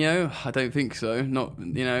 Jorginho? I don't think so. Not,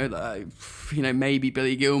 maybe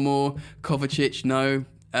Billy Gilmore, Kovacic, no.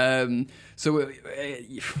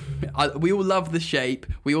 We all love the shape.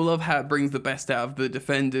 We all love how it brings the best out of the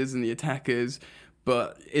defenders and the attackers.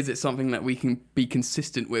 But is it something that we can be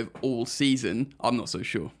consistent with all season? I'm not so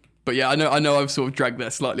sure. But yeah, I know I've sort of dragged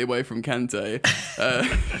that slightly away from Kante.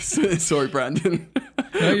 Sorry, Brandon.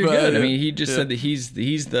 No, you're good. I mean, he just said that he's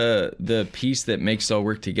the piece that makes it all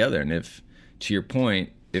work together. And if, to your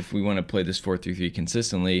point, if we want to play this 4-3-3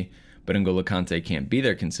 consistently, but N'Golo Kante can't be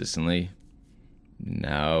there consistently,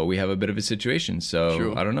 now we have a bit of a situation. So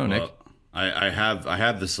sure. I don't know, Nick. I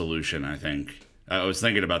have the solution, I think. I was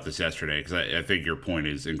thinking about this yesterday because I think your point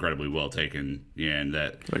is incredibly well taken. Yeah, and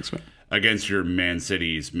that thanks, man. Against your Man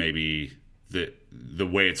Cities, maybe the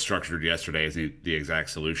way it's structured yesterday isn't the exact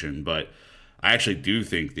solution. But I actually do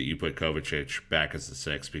think that you put Kovacic back as the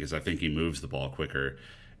 6 because I think he moves the ball quicker.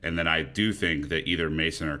 And then I do think that either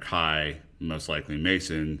Mason or Kai, most likely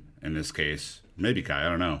Mason in this case, maybe Kai, I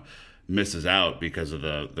don't know, misses out because of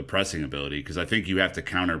the pressing ability. Because I think you have to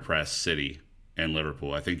counter press City and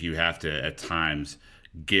Liverpool. I think you have to at times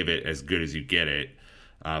give it as good as you get it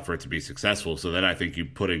for it to be successful. So then I think you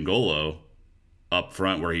put N'Golo up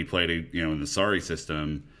front where he played in the Sarri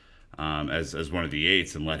system as one of the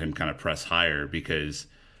 8s and let him kind of press higher because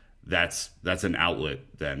that's an outlet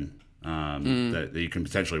then that you can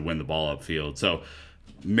potentially win the ball upfield. So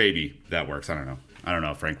maybe that works. I don't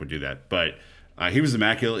know if Frank would do that, but he was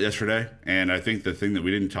immaculate yesterday. And I think the thing that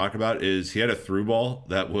we didn't talk about is he had a through ball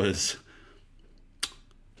that was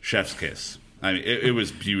chef's kiss. I mean, it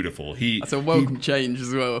was beautiful. That's a welcome change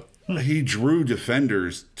as well. He drew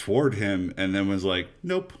defenders toward him and then was like,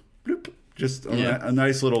 nope, bloop. Just a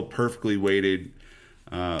nice little perfectly weighted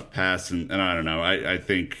pass. And I don't know. I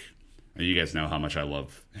think you guys know how much I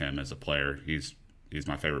love him as a player. He's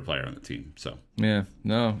my favorite player on the team. So yeah,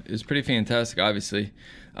 no, it's pretty fantastic, obviously.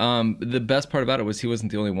 The best part about it was he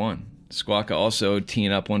wasn't the only one. Squawka also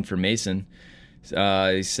teeing up one for Mason.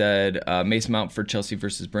 He said Mason Mount for Chelsea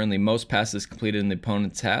versus Burnley. Most passes completed in the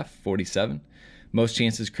opponent's half, 47. most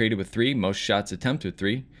chances created with 3, most shots attempted with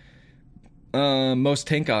 3, most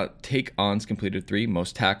take-ons completed 3,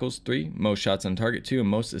 most tackles 3, most shots on target 2, and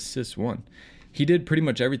most assists 1. He did pretty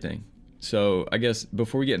much everything. So I guess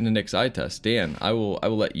before we get into Nick's eye test, Dan, I will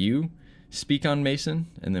let you speak on Mason,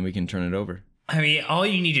 and then we can turn it over. I mean, all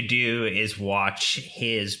you need to do is watch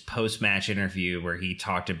his post-match interview where he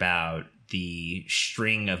talked about the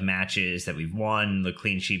string of matches that we've won, the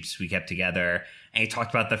clean sheets we kept together, and he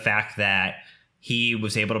talked about the fact that he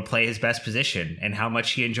was able to play his best position and how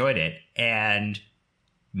much he enjoyed it. And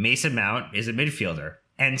Mason Mount is a midfielder.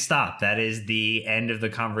 And stop. That is the end of the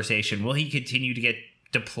conversation. Will he continue to get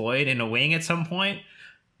deployed in a wing at some point?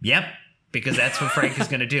 Yep, because that's what Frank is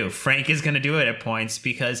going to do. Frank is going to do it at points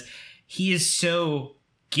because he is so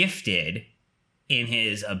gifted in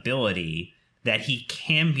his ability that he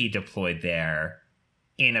can be deployed there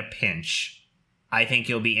in a pinch. I think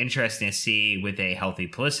it'll be interesting to see with a healthy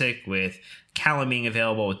Pulisic, with Callum being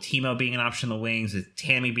available, with Timo being an option on the wings, with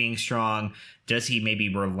Tammy being strong. Does he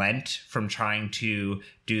maybe relent from trying to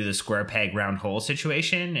do the square peg round hole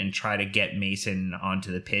situation and try to get Mason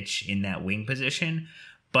onto the pitch in that wing position?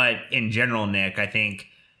 But in general, Nick, I think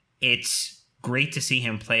it's great to see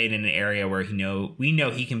him played in an area where we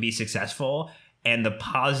know he can be successful, and the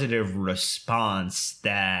positive response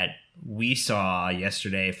that we saw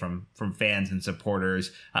yesterday from fans and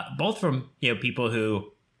supporters, both from people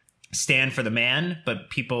who stand for the man, but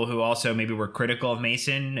people who also maybe were critical of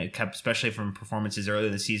Mason, especially from performances earlier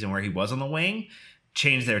this season where he was on the wing,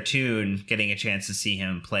 changed their tune, getting a chance to see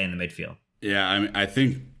him play in the midfield. Yeah, I mean, I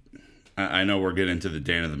think I know we're getting to the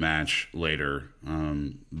day of the match later,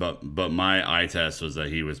 but my eye test was that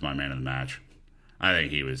he was my man of the match. I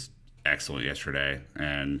think he was excellent yesterday,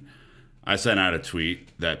 and I sent out a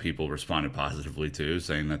tweet that people responded positively to,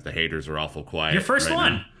 saying that the haters are awful quiet. Your first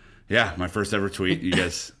one. Now. Yeah, my first ever tweet. You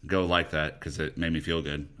guys go like that because it made me feel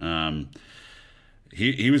good.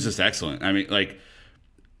 He was just excellent. I mean, like,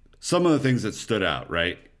 some of the things that stood out,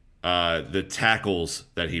 right? The tackles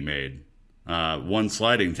that he made. One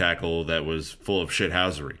sliding tackle that was full of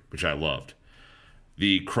shithousery, which I loved.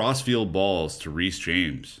 The crossfield balls to Reece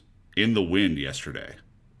James in the wind yesterday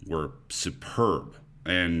were superb.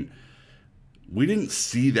 And we didn't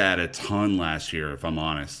see that a ton last year, if I'm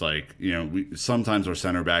honest. Like, sometimes our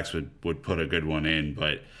center backs would put a good one in,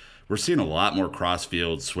 but we're seeing a lot more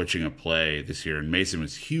cross-field switching of play this year, and Mason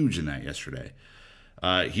was huge in that yesterday.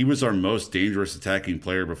 He was our most dangerous attacking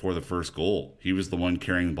player before the first goal. He was the one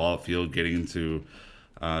carrying the ball upfield, getting into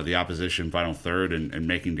the opposition final third and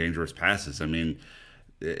making dangerous passes. I mean,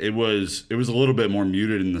 it was a little bit more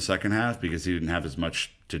muted in the second half because he didn't have as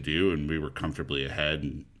much to do, and we were comfortably ahead,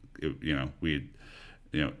 and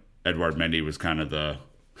Edouard Mendy was kind of the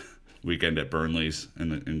weekend at Burnley's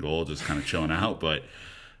in goal, just kind of chilling out. But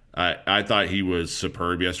I thought he was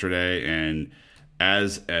superb yesterday, and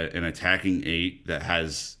as an attacking 8 that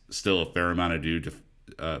has still a fair amount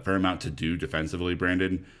to do defensively,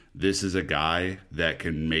 Brandon, this is a guy that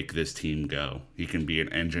can make this team go. He can be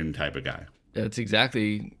an engine type of guy. That's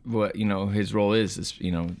exactly what his role is as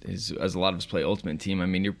a lot of us play Ultimate Team. I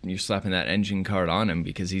mean, you're slapping that engine card on him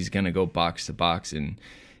because he's going to go box to box and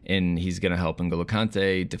he's going to help N'Golo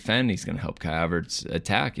Kante defend. He's going to help Kai Havertz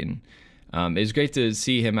attack, and it was great to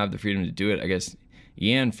see him have the freedom to do it. I guess,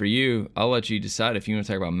 Ian, for you, I'll let you decide if you want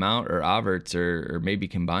to talk about Mount or Havertz or maybe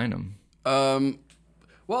combine them.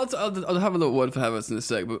 Well, I'll have a little word for Havertz in a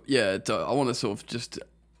sec, but yeah, I want to sort of just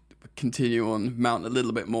continue on Mount a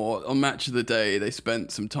little bit more. On Match of the Day, they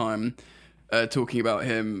spent some time talking about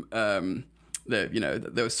him. They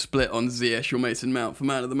were split on Ziyech or Mason Mount for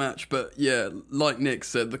man of the match. But yeah, like Nick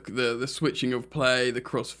said, the switching of play, the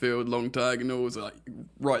crossfield, long diagonals, like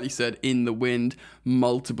rightly said, in the wind,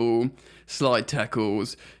 multiple slide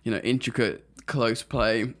tackles, intricate close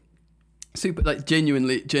play, super, like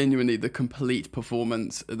genuinely the complete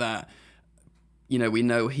performance that we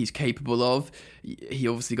know he's capable of. He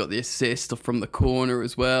obviously got the assist from the corner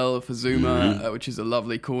as well for Zuma, which is a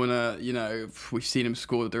lovely corner. We've seen him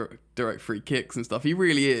score direct free kicks and stuff. He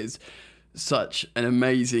really is such an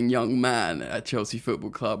amazing young man at Chelsea Football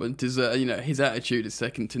Club, and his attitude is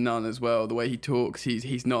second to none as well. The way he talks,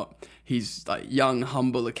 he's like young,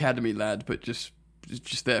 humble academy lad, but just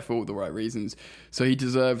there for all the right reasons. So he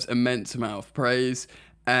deserves immense amount of praise,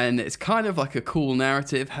 and it's kind of like a cool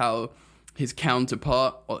narrative how his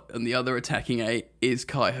counterpart on the other attacking 8 is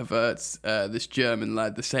Kai Havertz, this German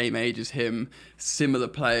lad, the same age as him, similar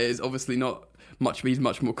players, obviously not much, he's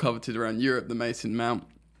much more coveted around Europe than Mason Mount.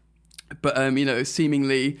 But,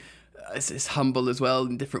 seemingly is humble as well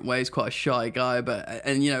in different ways, quite a shy guy,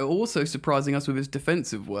 and also surprising us with his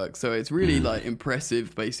defensive work. So it's really like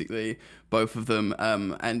impressive, basically, both of them.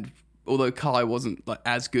 And although Kai wasn't like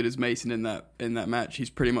as good as Mason in that match, he's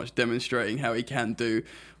pretty much demonstrating how he can do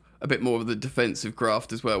a bit more of the defensive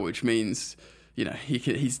graft as well, which means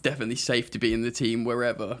he's definitely safe to be in the team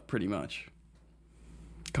wherever, pretty much.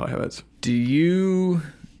 Kai Havertz. Do you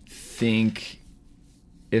think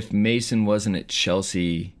if Mason wasn't at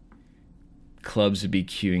Chelsea, clubs would be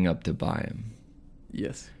queuing up to buy him?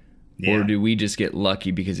 Yes. Yeah. Or do we just get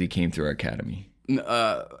lucky because he came through our academy?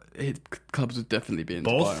 Clubs would definitely be in to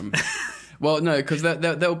Both? buy him. Well, no, because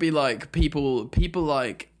there'll be like people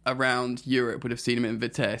like around Europe would have seen him in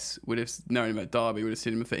Vitesse, would have known him at Derby, would have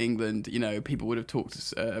seen him for England. People would have talked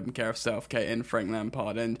to Gareth Southgate and Frank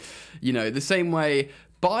Lampard, and the same way.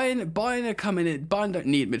 Bayern are coming in. Bayern don't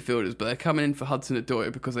need midfielders, but they're coming in for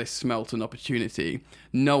Hudson-Odoi because they smelt an opportunity.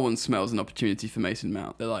 No one smells an opportunity for Mason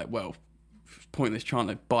Mount. They're like, well, pointless trying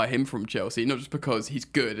to buy him from Chelsea, not just because he's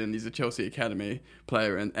good and he's a Chelsea Academy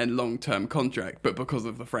player and long-term contract, but because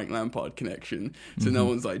of the Frank Lampard connection. So no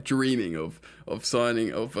one's like dreaming of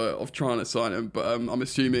signing of trying to sign him. But I'm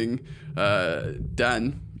assuming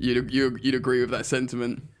Dan, you'd agree with that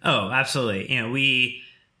sentiment. Oh, absolutely.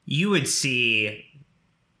 You would see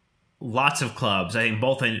lots of clubs, I think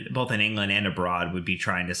both in England and abroad, would be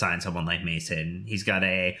trying to sign someone like Mason. He's got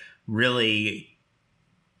a really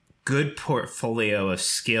good portfolio of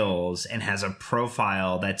skills and has a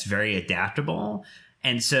profile that's very adaptable.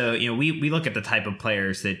 And so, we look at the type of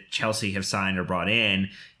players that Chelsea have signed or brought in.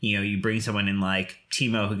 You bring someone in like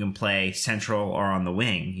Timo who can play central or on the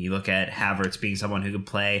wing. You look at Havertz being someone who can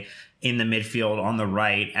play in the midfield on the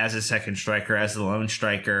right as a second striker, as the lone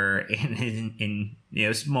striker in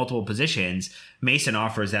multiple positions. Mason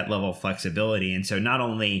offers that level of flexibility. And so not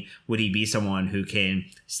only would he be someone who can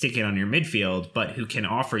stick it on your midfield, but who can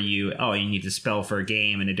offer you, you need to spell for a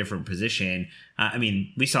game in a different position.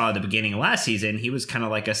 We saw at the beginning of last season, he was kind of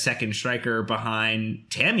like a second striker behind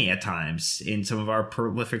Tammy at times in some of our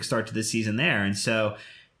prolific start to the season there. And so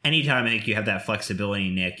anytime I think you have that flexibility,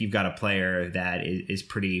 Nick, you've got a player that is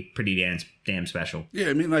pretty damn special.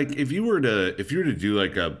 Yeah, like if you were to do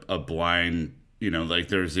like a blind, like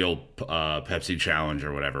there's the old Pepsi challenge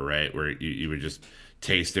or whatever, right? Where you would just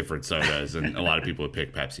taste different sodas, and a lot of people would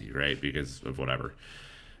pick Pepsi, right? Because of whatever.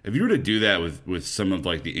 If you were to do that with some of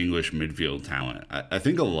like the English midfield talent, I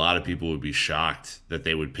think a lot of people would be shocked that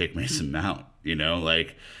they would pick Mason Mount,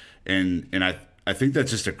 and I think that's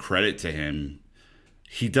just a credit to him.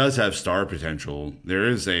 He does have star potential. There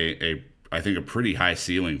is I think a pretty high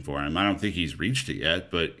ceiling for him. I don't think he's reached it yet,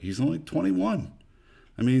 but he's only 21.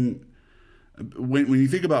 When you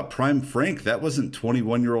think about prime Frank, that wasn't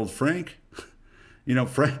 21-year-old Frank.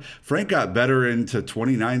 Frank got better into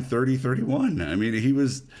 29, 30, 31. He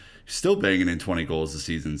was still banging in 20 goals this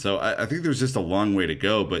season. So I think there's just a long way to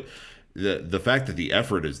go. But the fact that the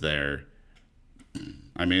effort is there,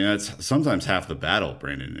 that's sometimes half the battle,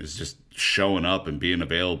 Brandon, is just showing up and being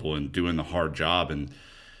available and doing the hard job. And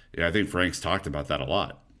I think Frank's talked about that a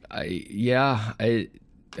lot.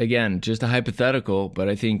 Again, just a hypothetical, but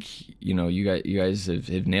I think, you guys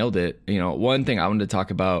have nailed it. One thing I wanted to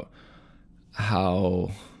talk about,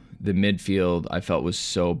 how the midfield I felt was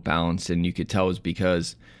so balanced, and you could tell was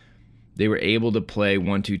because they were able to play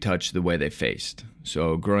 1-2 touch the way they faced.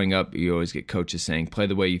 So growing up, you always get coaches saying, play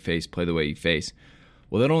the way you face, play the way you face.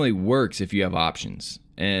 Well, that only works if you have options,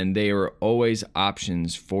 and they were always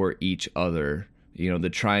options for each other. The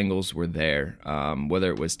triangles were there,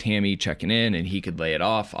 whether it was Tammy checking in and he could lay it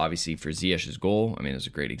off, obviously for Ziyech's goal. It was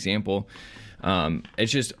a great example.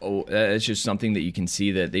 It's just something that you can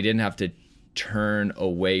see that they didn't have to turn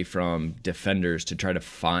away from defenders to try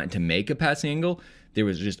to make a passing angle. They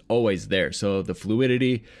was just always there. So the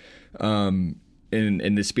fluidity and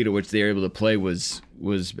the speed at which they were able to play was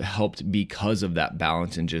helped because of that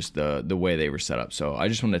balance and just the way they were set up. So I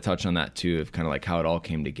just wanted to touch on that too, of kind of like how it all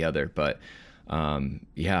came together. But I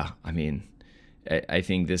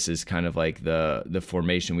think this is kind of like the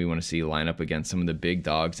formation we want to see line up against some of the big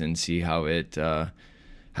dogs and see how it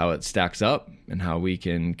stacks up and how we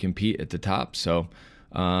can compete at the top. So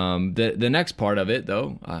the next part of it,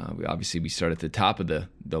 though, we start at the top of the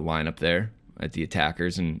lineup there at the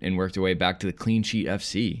attackers and worked our way back to the Clean Sheet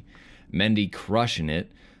FC. Mendy crushing it.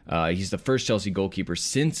 He's the first Chelsea goalkeeper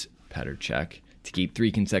since Petr Cech to keep 3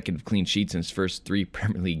 consecutive clean sheets in his first 3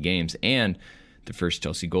 Premier League games, and the first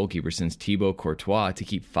Chelsea goalkeeper since Thibaut Courtois to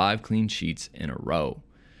keep 5 clean sheets in a row.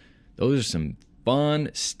 Those are some fun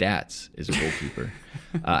stats is a goalkeeper.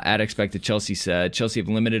 At Expected Chelsea said, Chelsea have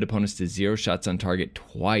limited opponents to 0 shots on target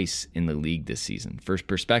twice in the league this season. For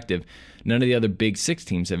perspective, none of the other big 6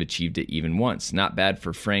 teams have achieved it even once. Not bad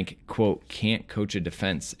for Frank, quote, can't coach a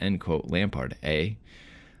defense, end quote, Lampard, eh?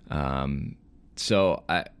 So,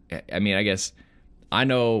 I mean, I guess I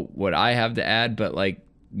know what I have to add, but like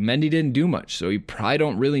Mendy didn't do much. So you probably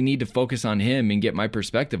don't really need to focus on him and get my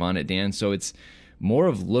perspective on it, Dan. So it's more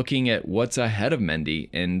of looking at what's ahead of Mendy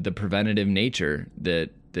and the preventative nature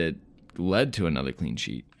that led to another clean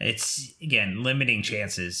sheet. It's, again, limiting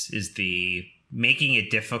chances is the making it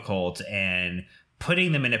difficult and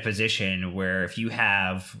putting them in a position where if you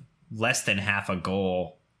have less than half a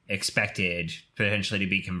goal expected potentially to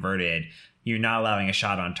be converted, you're not allowing a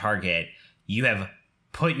shot on target. You have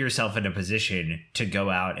put yourself in a position to go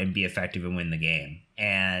out and be effective and win the game.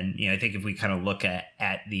 And, I think if we kind of look at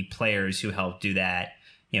the players who helped do that,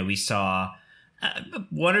 we saw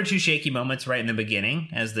one or two shaky moments right in the beginning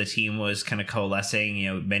as the team was kind of coalescing.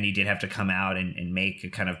 Mendy did have to come out and make a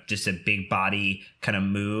kind of just a big body kind of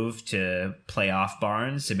move to play off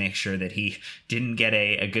Barnes to make sure that he didn't get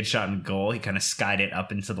a good shot in goal. He kind of skied it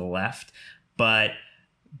up into the left. But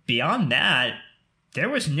beyond that, there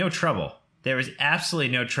was no trouble. There was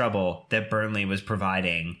absolutely no trouble that Burnley was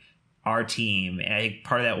providing our team. And I think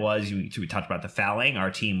part of that was, we talked about the fouling. Our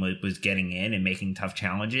team was getting in and making tough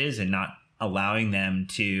challenges and not allowing them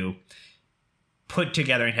to put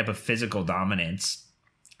together a type of physical dominance.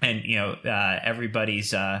 And,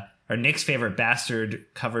 everybody's, or Nick's favorite bastard,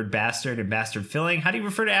 covered bastard and bastard filling. How do you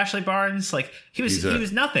refer to Ashley Barnes? Like, he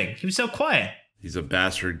was nothing. He was so quiet. He's a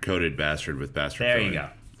bastard coated bastard with bastard there filling. You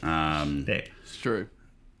go. It's true.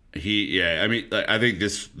 I think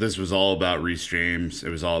this was all about Reece James. It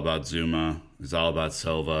was all about Zuma. It was all about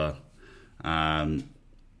Silva. And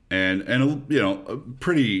a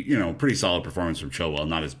pretty solid performance from Chilwell.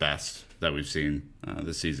 Not his best that we've seen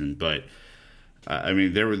this season, but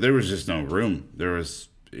there was just no room. There was,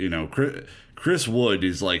 Chris Wood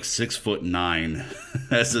is like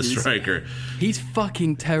 6'9" as a striker. He's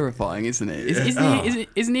fucking terrifying, isn't he?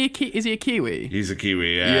 Isn't he a Kiwi? He's a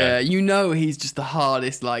Kiwi, yeah. Yeah, he's just the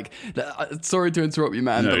hardest. Like, sorry to interrupt you,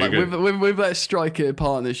 man, No, but like with that striker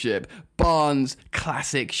partnership, Barnes,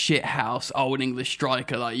 classic shithouse, old English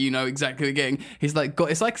striker, like, exactly what you're getting. He's like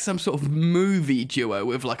it's like some sort of movie duo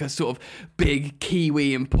with like a sort of big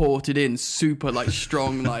Kiwi imported in, super like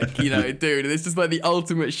strong, like, dude. It's just like the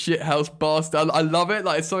ultimate shithouse bastard. I love it.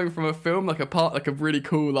 Like, it's something from a film, like a really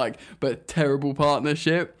cool, like, but terrible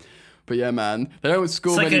partnership. But yeah, man, they don't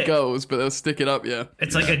score many goals, but they'll stick it up, yeah.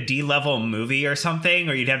 It's like a D-level movie or something,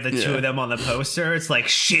 or you'd have the two of them on the poster. It's like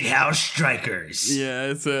shithouse strikers. Yeah,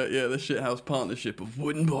 it's the shithouse partnership of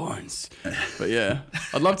Wood and Barnes. But yeah,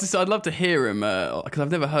 I'd love to hear him because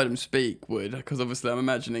I've never heard him speak Wood. Because obviously I'm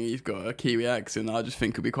imagining he's got a Kiwi accent. I just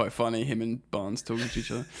think it'd be quite funny, him and Barnes talking to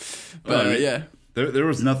each other. But yeah, there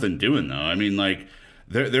was nothing doing though. I mean, like.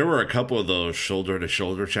 There were a couple of those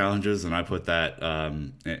shoulder-to-shoulder challenges, and I put that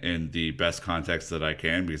in the best context that I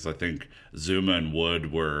can because I think Zuma and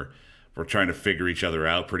Wood were trying to figure each other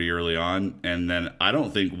out pretty early on, and then I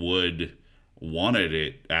don't think Wood wanted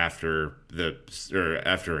it after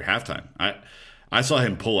halftime. I saw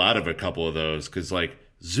him pull out of a couple of those because like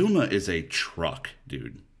Zuma is a truck,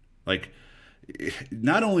 dude. Like,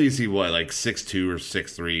 not only is he like 6'2" or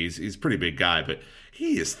 6'3", he's a pretty big guy, but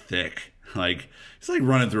he is thick. Like, it's like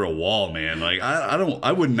running through a wall, man. Like,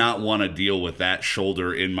 I would not want to deal with that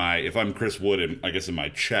shoulder if I'm Chris Wood, in my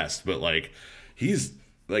chest. But like, he's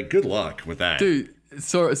like, good luck with that, dude.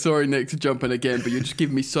 Sorry, Nick, to jump in again, but you're just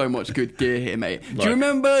giving me so much good gear here, mate. Do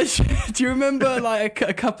you remember like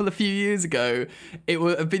a couple of few years ago, it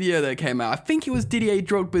was a video that came out. I think it was Didier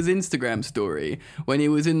Drogba's Instagram story when he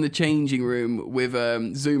was in the changing room with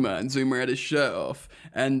Zuma, and Zuma had his shirt off.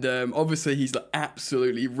 And obviously he's like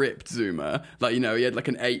absolutely ripped, Zuma. Like, he had like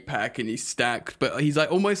an 8-pack and he's stacked, but he's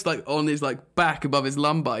like almost like on his like back above his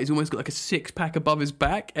lumbar. He's almost got like a 6-pack above his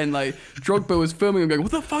back. And like Drogba was filming him going,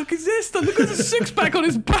 what the fuck is this? Look at the 6-pack on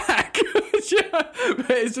his back. Yeah,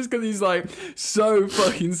 but it's just because he's like so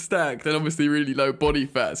fucking stacked and obviously really low body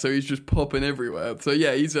fat, so he's just popping everywhere. So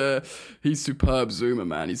yeah, he's superb, Zuma,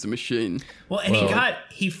 man. He's a machine. Well, and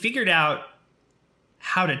he figured out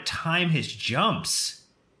how to time his jumps.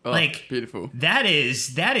 Oh, like, beautiful. That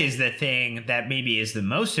is the thing that maybe is the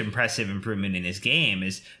most impressive improvement in his game.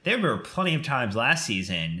 Is there were plenty of times last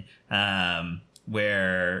season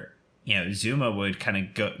where Zuma would kind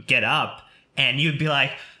of get up and you'd be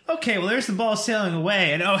like, okay, well, there's the ball sailing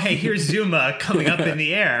away, and oh, hey, here's Zuma coming up in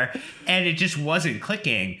the air, and it just wasn't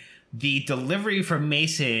clicking. the delivery from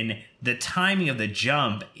Mason, the timing of the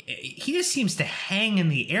jump, he just seems to hang in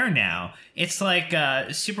the air now. It's like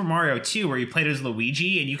Super Mario 2 where you played as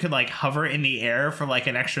Luigi and you could like hover in the air for like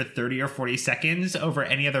an extra 30 or 40 seconds over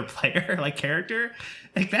any other player, like character.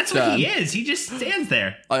 Like that's what he is. He just stands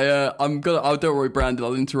there. Don't worry, Brandon.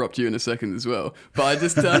 I'll interrupt you in a second as well. But I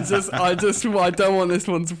don't want this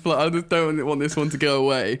one to fly. I just don't want this one to go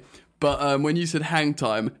away. But when you said hang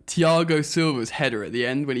time, Thiago Silva's header at the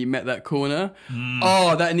end when he met that corner,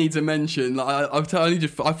 that needs a mention. Like,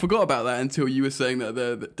 I forgot about that until you were saying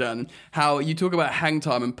that, Dan. How you talk about hang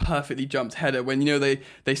time and perfectly jumped header when, you know,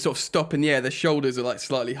 they sort of stop in the air, their shoulders are like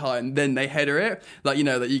slightly high and then they header it. Like, you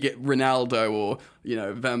know, that you get Ronaldo or, you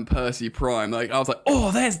know, Van Persie prime. Like, I was like, oh,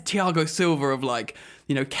 there's Thiago Silva of like,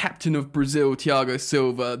 you know, captain of Brazil, Thiago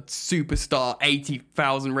Silva, superstar,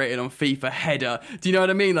 80,000 rated on FIFA header. Do you know what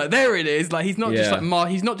I mean? Like, there it is. Like, he's not just like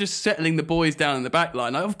he's not just settling the boys down in the back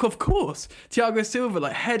line. Like, of course, Thiago Silva,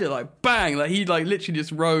 like header, like bang, like he like literally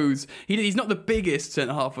just rose. He's not the biggest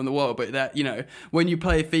centre half in the world, but that, you know, when you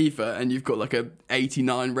play FIFA and you've got like a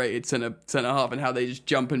 89 rated centre half and how they just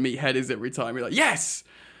jump and meet headers every time, you're like, yes.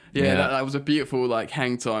 Yeah, that was a beautiful like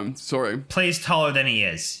hang time. Sorry. Plays taller than he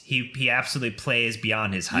is. He absolutely plays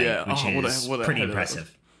beyond his height, which is pretty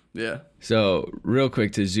impressive. Yeah. So real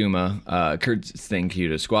quick to Zuma, thank you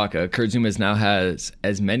to Squawka. Kurt Zuma now has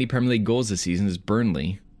as many Premier League goals this season as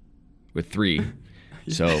Burnley, with 3.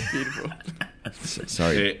 So beautiful.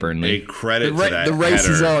 Sorry, Burnley. A credit to that. The race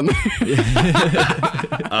header. is on.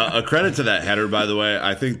 A credit to that header, by the way.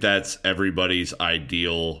 I think that's everybody's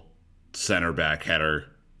ideal center back header.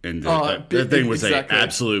 And that thing was an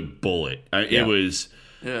absolute bullet. It was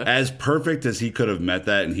as perfect as he could have met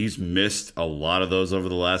that, and he's missed a lot of those over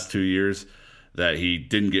the last 2 years that he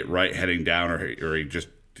didn't get right heading down, or he just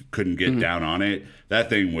couldn't get down on it. That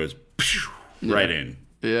thing was right in.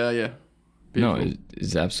 Yeah. Beautiful. No,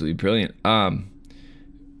 it's absolutely brilliant.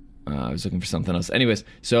 I was looking for something else. Anyways,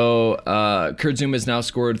 so Kurt Zouma has now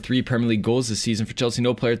scored 3 Premier League goals this season for Chelsea.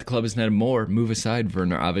 No player at the club has netted more. Move aside,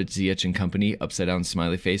 Werner Avic, Ziyech and company. Upside down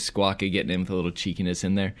smiley face. Squawka getting in with a little cheekiness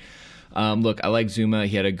in there. Look, I like Zouma.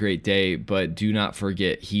 He had a great day, but do not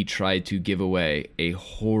forget he tried to give away a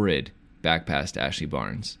horrid back pass to Ashley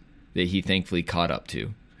Barnes that he thankfully caught up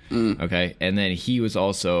to. Okay, and then he was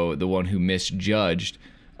also the one who misjudged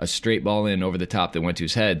a straight ball in over the top that went to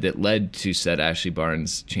his head that led to said Ashley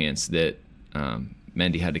Barnes chance that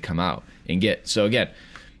Mendy had to come out and get. So again,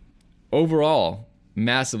 overall,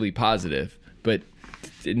 massively positive, but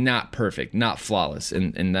not perfect, not flawless.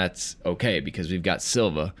 And that's okay because we've got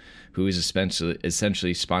Silva, who is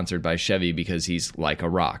essentially sponsored by Chevy because he's like a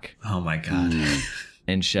rock. Oh my God.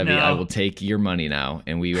 And Chevy, I will take your money now.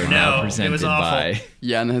 And we are now presented by...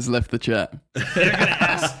 Jan has left the chat. They're gonna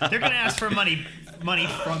ask for money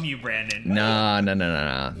from you, Brandon. No.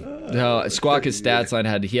 Squawka's stats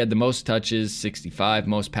line he had the most touches, 65,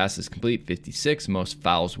 most passes complete, 56, most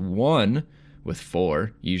fouls won with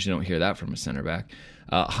 4. You usually don't hear that from a center back.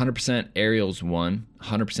 100% aerials won,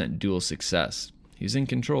 100% dual success. He's in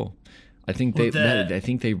control. I think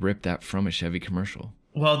they ripped that from a Chevy commercial.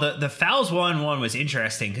 Well, the fouls one was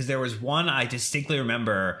interesting because there was one I distinctly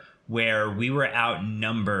remember where we were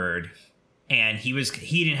outnumbered. And he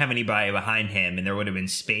didn't have anybody behind him, and there would have been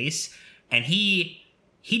space. And he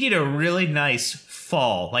did a really nice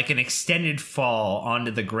fall, like an extended fall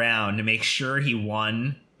onto the ground to make sure he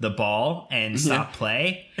won the ball and stop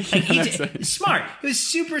play. Like smart. It was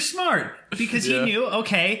super smart because he knew,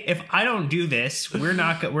 okay, if I don't do this, we're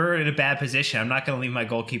in a bad position. I'm not going to leave my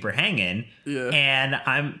goalkeeper hanging. Yeah. And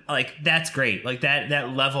I'm like, that's great. Like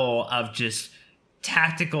that level of just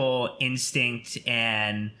tactical instinct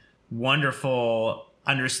and wonderful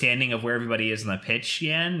understanding of where everybody is on the pitch,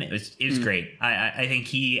 Jan. It was great. I think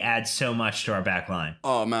he adds so much to our back line.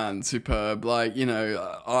 Oh man, superb. Like, you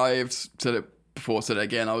know, I've said it before, said it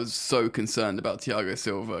again. I was so concerned about Thiago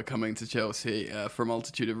Silva coming to Chelsea for a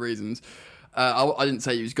multitude of reasons. I didn't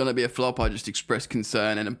say he was going to be a flop. I just expressed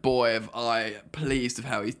concern, and boy, am I pleased with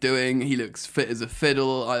how he's doing. He looks fit as a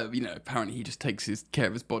fiddle. Apparently he just takes care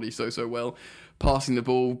of his body so well. Passing the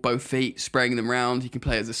ball, both feet, spraying them round. He can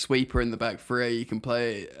play as a sweeper in the back 3. He can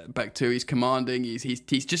play back 2. He's commanding. He's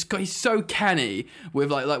so canny with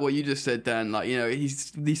like what you just said, Dan. Like, you know, he's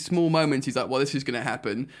these small moments. He's like, well, this is going to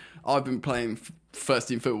happen. I've been playing first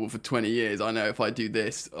team football for 20 years. I know if I do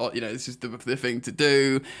this, this is the thing to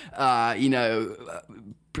do.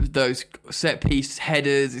 Those set piece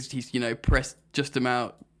headers. He's pressed just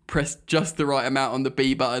the right amount on the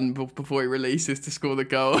B button before he releases to score the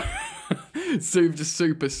goal. Just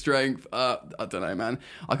super strength. I don't know, man.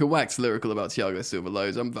 I could wax lyrical about Thiago Silva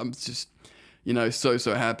loads. I'm just,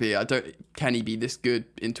 so happy. Can he be this good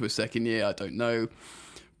into a second year? I don't know.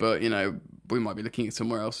 But, we might be looking at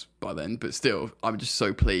somewhere else by then. But still, I'm just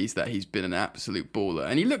so pleased that he's been an absolute baller.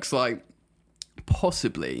 And he looks like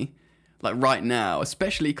possibly, like right now,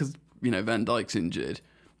 especially because, Van Dijk's injured,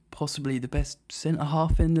 possibly the best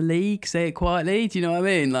centre-half in the league. Say it quietly. Do you know what I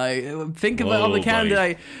mean? Like, think about other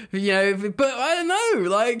candidate. But I don't know.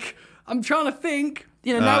 Like, I'm trying to think.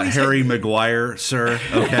 Now he's Harry Maguire, sir.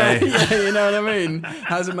 Okay. Yeah, you know what I mean?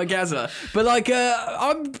 How's it Magaza? But like,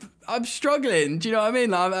 I'm struggling. Do you know what I mean?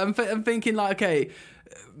 Like, I'm thinking like, okay,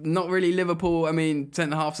 not really Liverpool. I mean,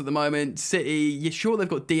 centre halves at the moment. City, sure they've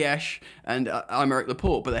got Dias and Aymeric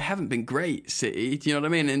Laporte, but they haven't been great. City, do you know what I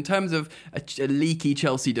mean? In terms of a leaky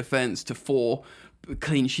Chelsea defence to 4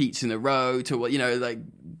 clean sheets in a row to like,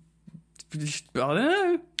 I don't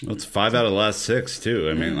know. Well, it's 5 out of the last 6 too.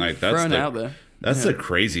 I mean, like that's out there. That's the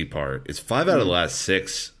crazy part. It's 5 out of the last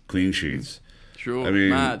 6 clean sheets. Sure, I mean,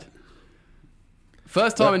 mad.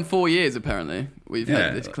 First time in 4 years, apparently, we've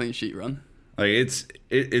had this clean sheet run. Like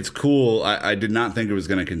it's cool. I did not think it was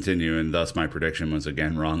going to continue, and thus my prediction was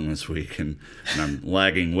again wrong this week, and I'm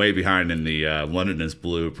lagging way behind in the London is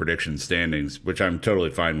Blue prediction standings, which I'm totally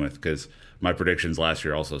fine with because my predictions last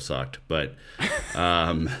year also sucked. But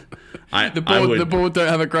the board don't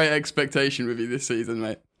have a great expectation with you this season,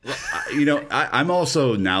 mate. I'm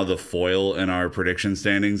also now the foil in our prediction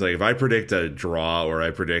standings. Like if I predict a draw or I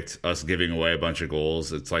predict us giving away a bunch of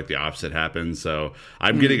goals, it's like the opposite happens. So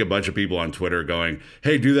I'm getting a bunch of people on Twitter going,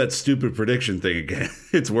 "Hey, do that stupid prediction thing again."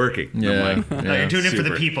 It's working. Yeah, No, you're doing it for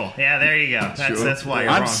the people. Yeah, there you go. That's why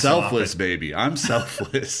you're I'm wrong selfless, so baby. I'm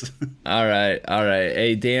selfless. All right.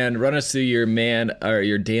 Hey, Dan, run us through your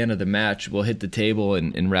Dan of the match. We'll hit the table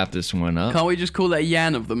and wrap this one up. Can't we just call that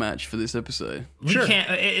Yan of the match for this episode? We can't.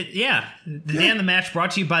 The Yan of the match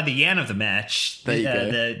brought to you by the Yan of the match. There you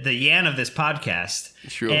go. The Yan of this podcast.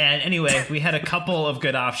 Sure. And anyway, we had a couple of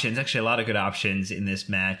good options, actually a lot of good options in this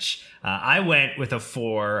match. I went with a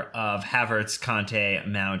 4 of Havertz, Conte,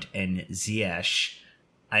 Mount, and Ziyech.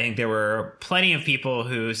 I think there were plenty of people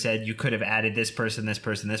who said you could have added this person, this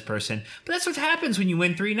person, this person. But that's what happens when you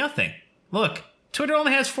win 3-0. Look, Twitter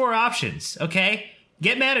only has 4 options, okay?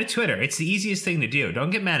 Get mad at Twitter. It's the easiest thing to do.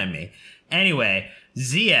 Don't get mad at me. Anyway,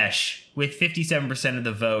 Ziyech, with 57% of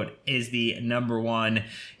the vote, is the number 1.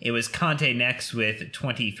 It was Conte next with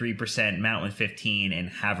 23%, Mount with 15%, and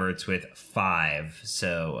Havertz with 5%.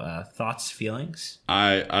 So, thoughts, feelings?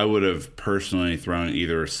 I would have personally thrown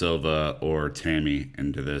either Silva or Tammy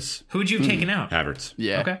into this. Who would you have taken out? Havertz.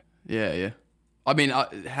 Yeah. Okay. Yeah. I mean,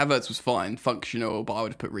 Havertz was fine, functional, but I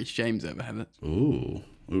would have put Reece James over Havertz. Ooh,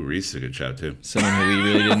 Reece is a good shout too. Someone who we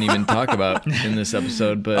really didn't even talk about in this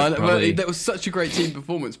episode, but probably... that was such a great team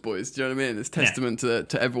performance, boys. Do you know what I mean? It's testament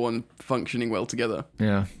to everyone functioning well together.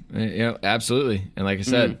 Yeah, absolutely. And like I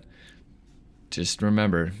said, just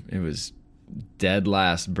remember, it was dead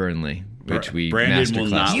last Burnley, which we Brandon will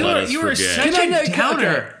not let us You were forget. such a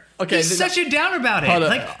downer. Okay, He's such a downer about it.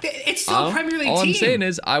 Like, it's still a Premier League all team. I'm saying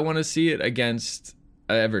is, I want to see it against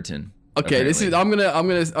Everton. Okay, apparently.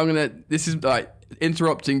 I'm gonna. This is like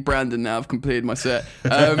interrupting Brandon. Now I've completed my set.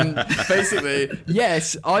 Basically,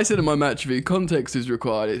 yes, I said in my match review, context is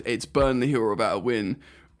required. It's Burnley who are about to win,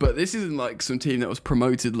 but this isn't like some team that was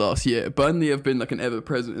promoted last year. Burnley have been like an ever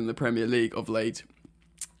present in the Premier League of late,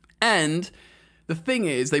 and the thing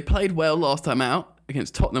is, they played well last time out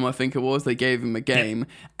against Tottenham. I think it was. They gave them a game,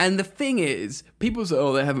 and the thing is, people say,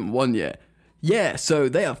 "Oh, they haven't won yet." Yeah, so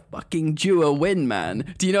they are fucking due a win,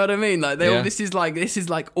 man. Do you know what I mean? Like this is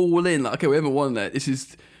like all in. Like, okay, we haven't won that.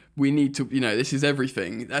 We need to, this is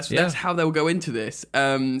everything. That's how they'll go into this.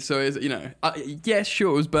 So it's, yes,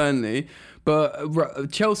 sure, it was Burnley,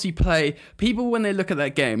 but Chelsea play. People when they look at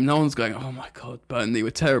that game, no one's going, "Oh my god, Burnley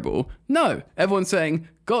were terrible." No, everyone's saying,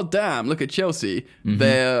 "God damn, look at Chelsea.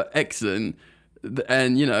 They're excellent,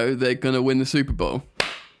 and they're gonna win the Super Bowl."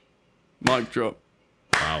 Mic drop.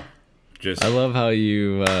 Wow. I love how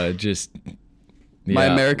you my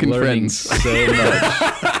American learning friends so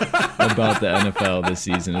much about the NFL this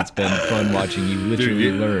season. It's been fun watching you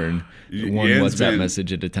literally learn one WhatsApp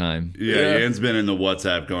message at a time. Yeah, Ian's been in the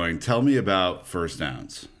WhatsApp going, "Tell me about first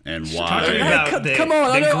downs and why." Talking about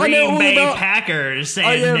the Green Bay Packers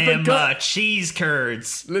and them cheese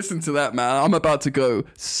curds. Listen to that, man. I'm about to go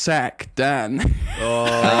sack Dan.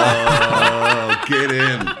 Oh, get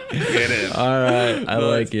him. All right, I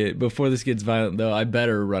like it. Before this gets violent, though, I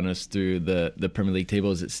better run us through the Premier League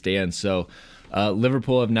table as it stands. So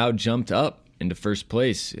Liverpool have now jumped up into first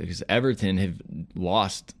place because Everton have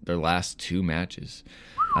lost their last 2 matches.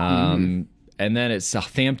 And then it's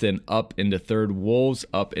Southampton up into 3rd, Wolves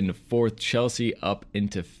up into 4th, Chelsea up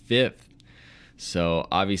into 5th. So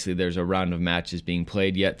obviously there's a round of matches being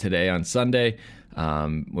played yet today on Sunday,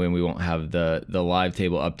 when we won't have the live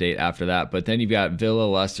table update after that. But then you've got Villa,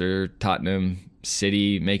 Leicester, Tottenham,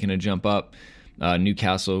 City making a jump up,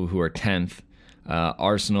 Newcastle, who are 10th,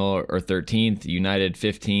 Arsenal are 13th, United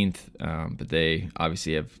 15th, but they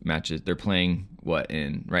obviously have matches. They're playing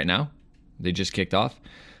right now? They just kicked off.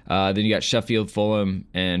 Then you got Sheffield, Fulham,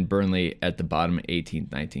 and Burnley at the bottom, 18th,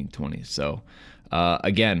 19th, 20th. So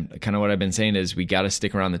again, kind of what I've been saying is we got to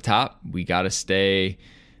stick around the top. We got to stay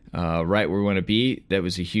right where we want to be. That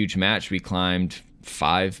was a huge match. We climbed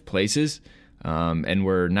 5 places, and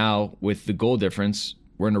we're now, with the goal difference,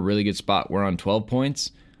 we're in a really good spot. We're on 12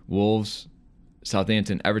 points. Wolves,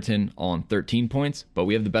 Southampton, Everton all on 13 points, but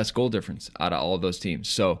we have the best goal difference out of all of those teams.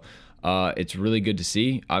 So it's really good to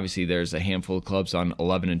see. Obviously, there's a handful of clubs on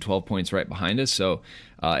 11 and 12 points right behind us, so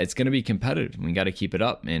it's going to be competitive. We got to keep it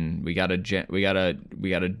up, and we got to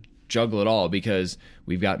juggle it all, because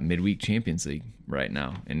we've got midweek Champions League right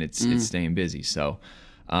now, and it's staying busy. So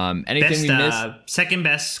anything we missed? Second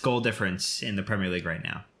best goal difference in the Premier League right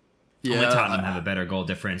now. Yeah, only Tottenham have a better goal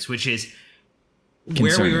difference, which is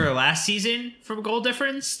concerning. Where we were last season from goal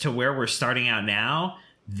difference to where we're starting out now.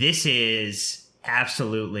 This is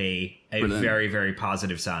absolutely a Brilliant. very, very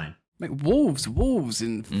positive sign. Like Wolves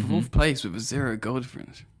in 4th place with a 0 goal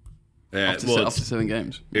difference Yeah, after 7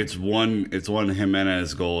 games. It's one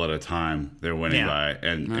Jimenez goal at a time they're winning by,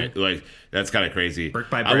 and that's kind of crazy. Brick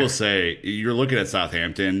by I will brick. say, you're looking at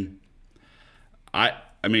Southampton.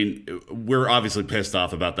 I mean, we're obviously pissed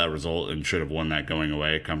off about that result and should have won that going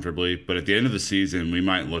away comfortably. But at the end of the season, we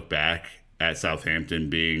might look back at Southampton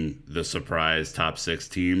being the surprise top 6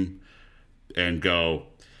 team and go,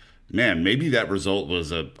 man, maybe that result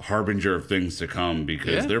was a harbinger of things to come,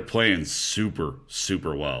 because they're playing super,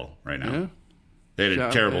 super well right now. Yeah. They had a Shout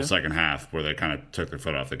out, terrible yeah. second half where they kind of took their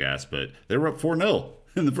foot off the gas, but they were up 4-0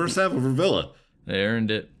 in the first half over Villa. They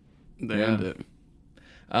earned it. They earned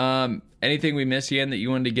it. Anything we missed, Ian, that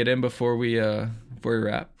you wanted to get in before we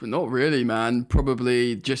wrap? But not really, man.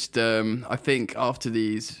 Probably just, I think after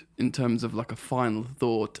these, in terms of like a final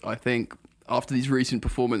thought, I think after these recent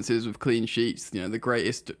performances with clean sheets, the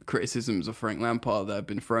greatest criticisms of Frank Lampard that have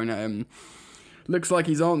been thrown at him, looks like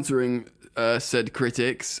he's answering said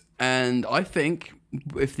critics. And I think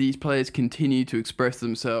if these players continue to express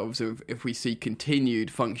themselves, if we see continued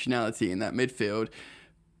functionality in that midfield,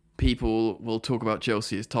 people will talk about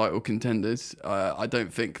Chelsea as title contenders. I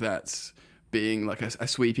don't think that's being like a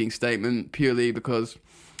sweeping statement, purely because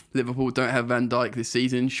Liverpool don't have Van Dijk this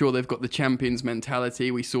season. Sure, they've got the champions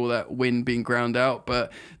mentality. We saw that win being ground out,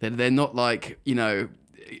 but they're not like,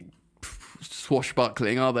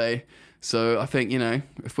 swashbuckling, are they? So I think,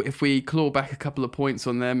 if we claw back a couple of points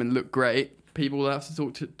on them and look great, people will have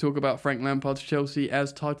to talk about Frank Lampard's Chelsea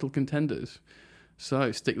as title contenders.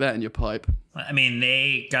 So stick that in your pipe. I mean,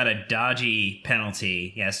 they got a dodgy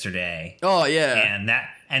penalty yesterday. Oh yeah,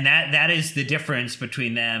 and that is the difference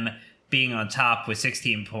between them being on top with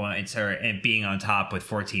 16 points and being on top with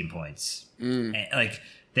 14 points. Like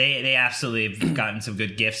they absolutely have gotten some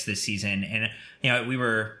good gifts this season. And we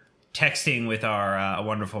were texting with our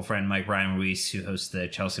wonderful friend Mike Ryan Ruiz, who hosts the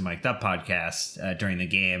Chelsea Mic'd Up podcast during the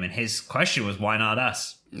game, and his question was, "Why not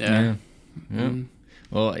us?" Yeah.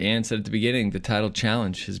 Well, Ian said at the beginning, the title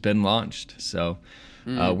challenge has been launched. So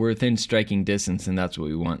we're within striking distance, and that's what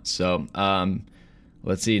we want. So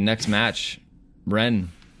let's see. Next match, Rennes.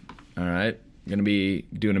 All right. Going to be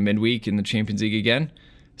doing a midweek in the Champions League again.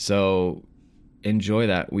 So enjoy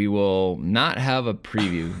that. We will not have a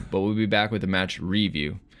preview, but we'll be back with a match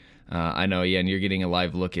review. I know, Ian, you're getting a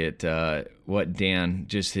live look at what Dan,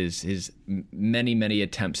 just his many, many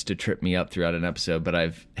attempts to trip me up throughout an episode, but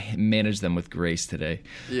I've managed them with grace today.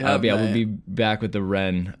 We'll be back with the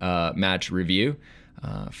Rennes match review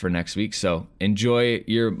for next week. So enjoy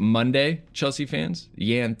your Monday, Chelsea fans.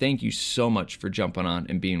 Ian, thank you so much for jumping on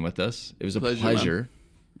and being with us. It was a pleasure.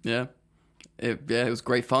 Yeah. It was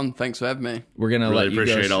great fun. Thanks for having me. We're going to Really let you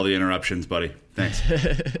appreciate go. all the interruptions, buddy. Thanks.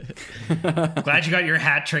 Glad you got your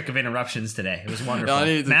hat trick of interruptions today. It was wonderful.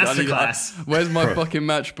 Yeah, Masterclass. Where's my fucking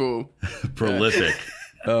match ball? Prolific.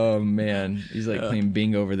 Oh man, he's like playing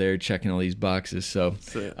bingo over there, checking all these boxes. So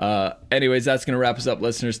anyways, that's gonna wrap us up,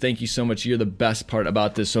 listeners. Thank you so much. You're the best part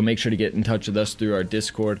about this, so make sure to get in touch with us through our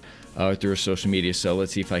Discord, through our social media. So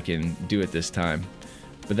let's see if I can do it this time.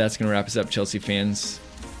 But that's gonna wrap us up, Chelsea fans.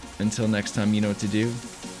 Until next time, you know what to do.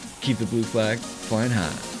 Keep the blue flag flying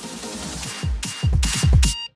high.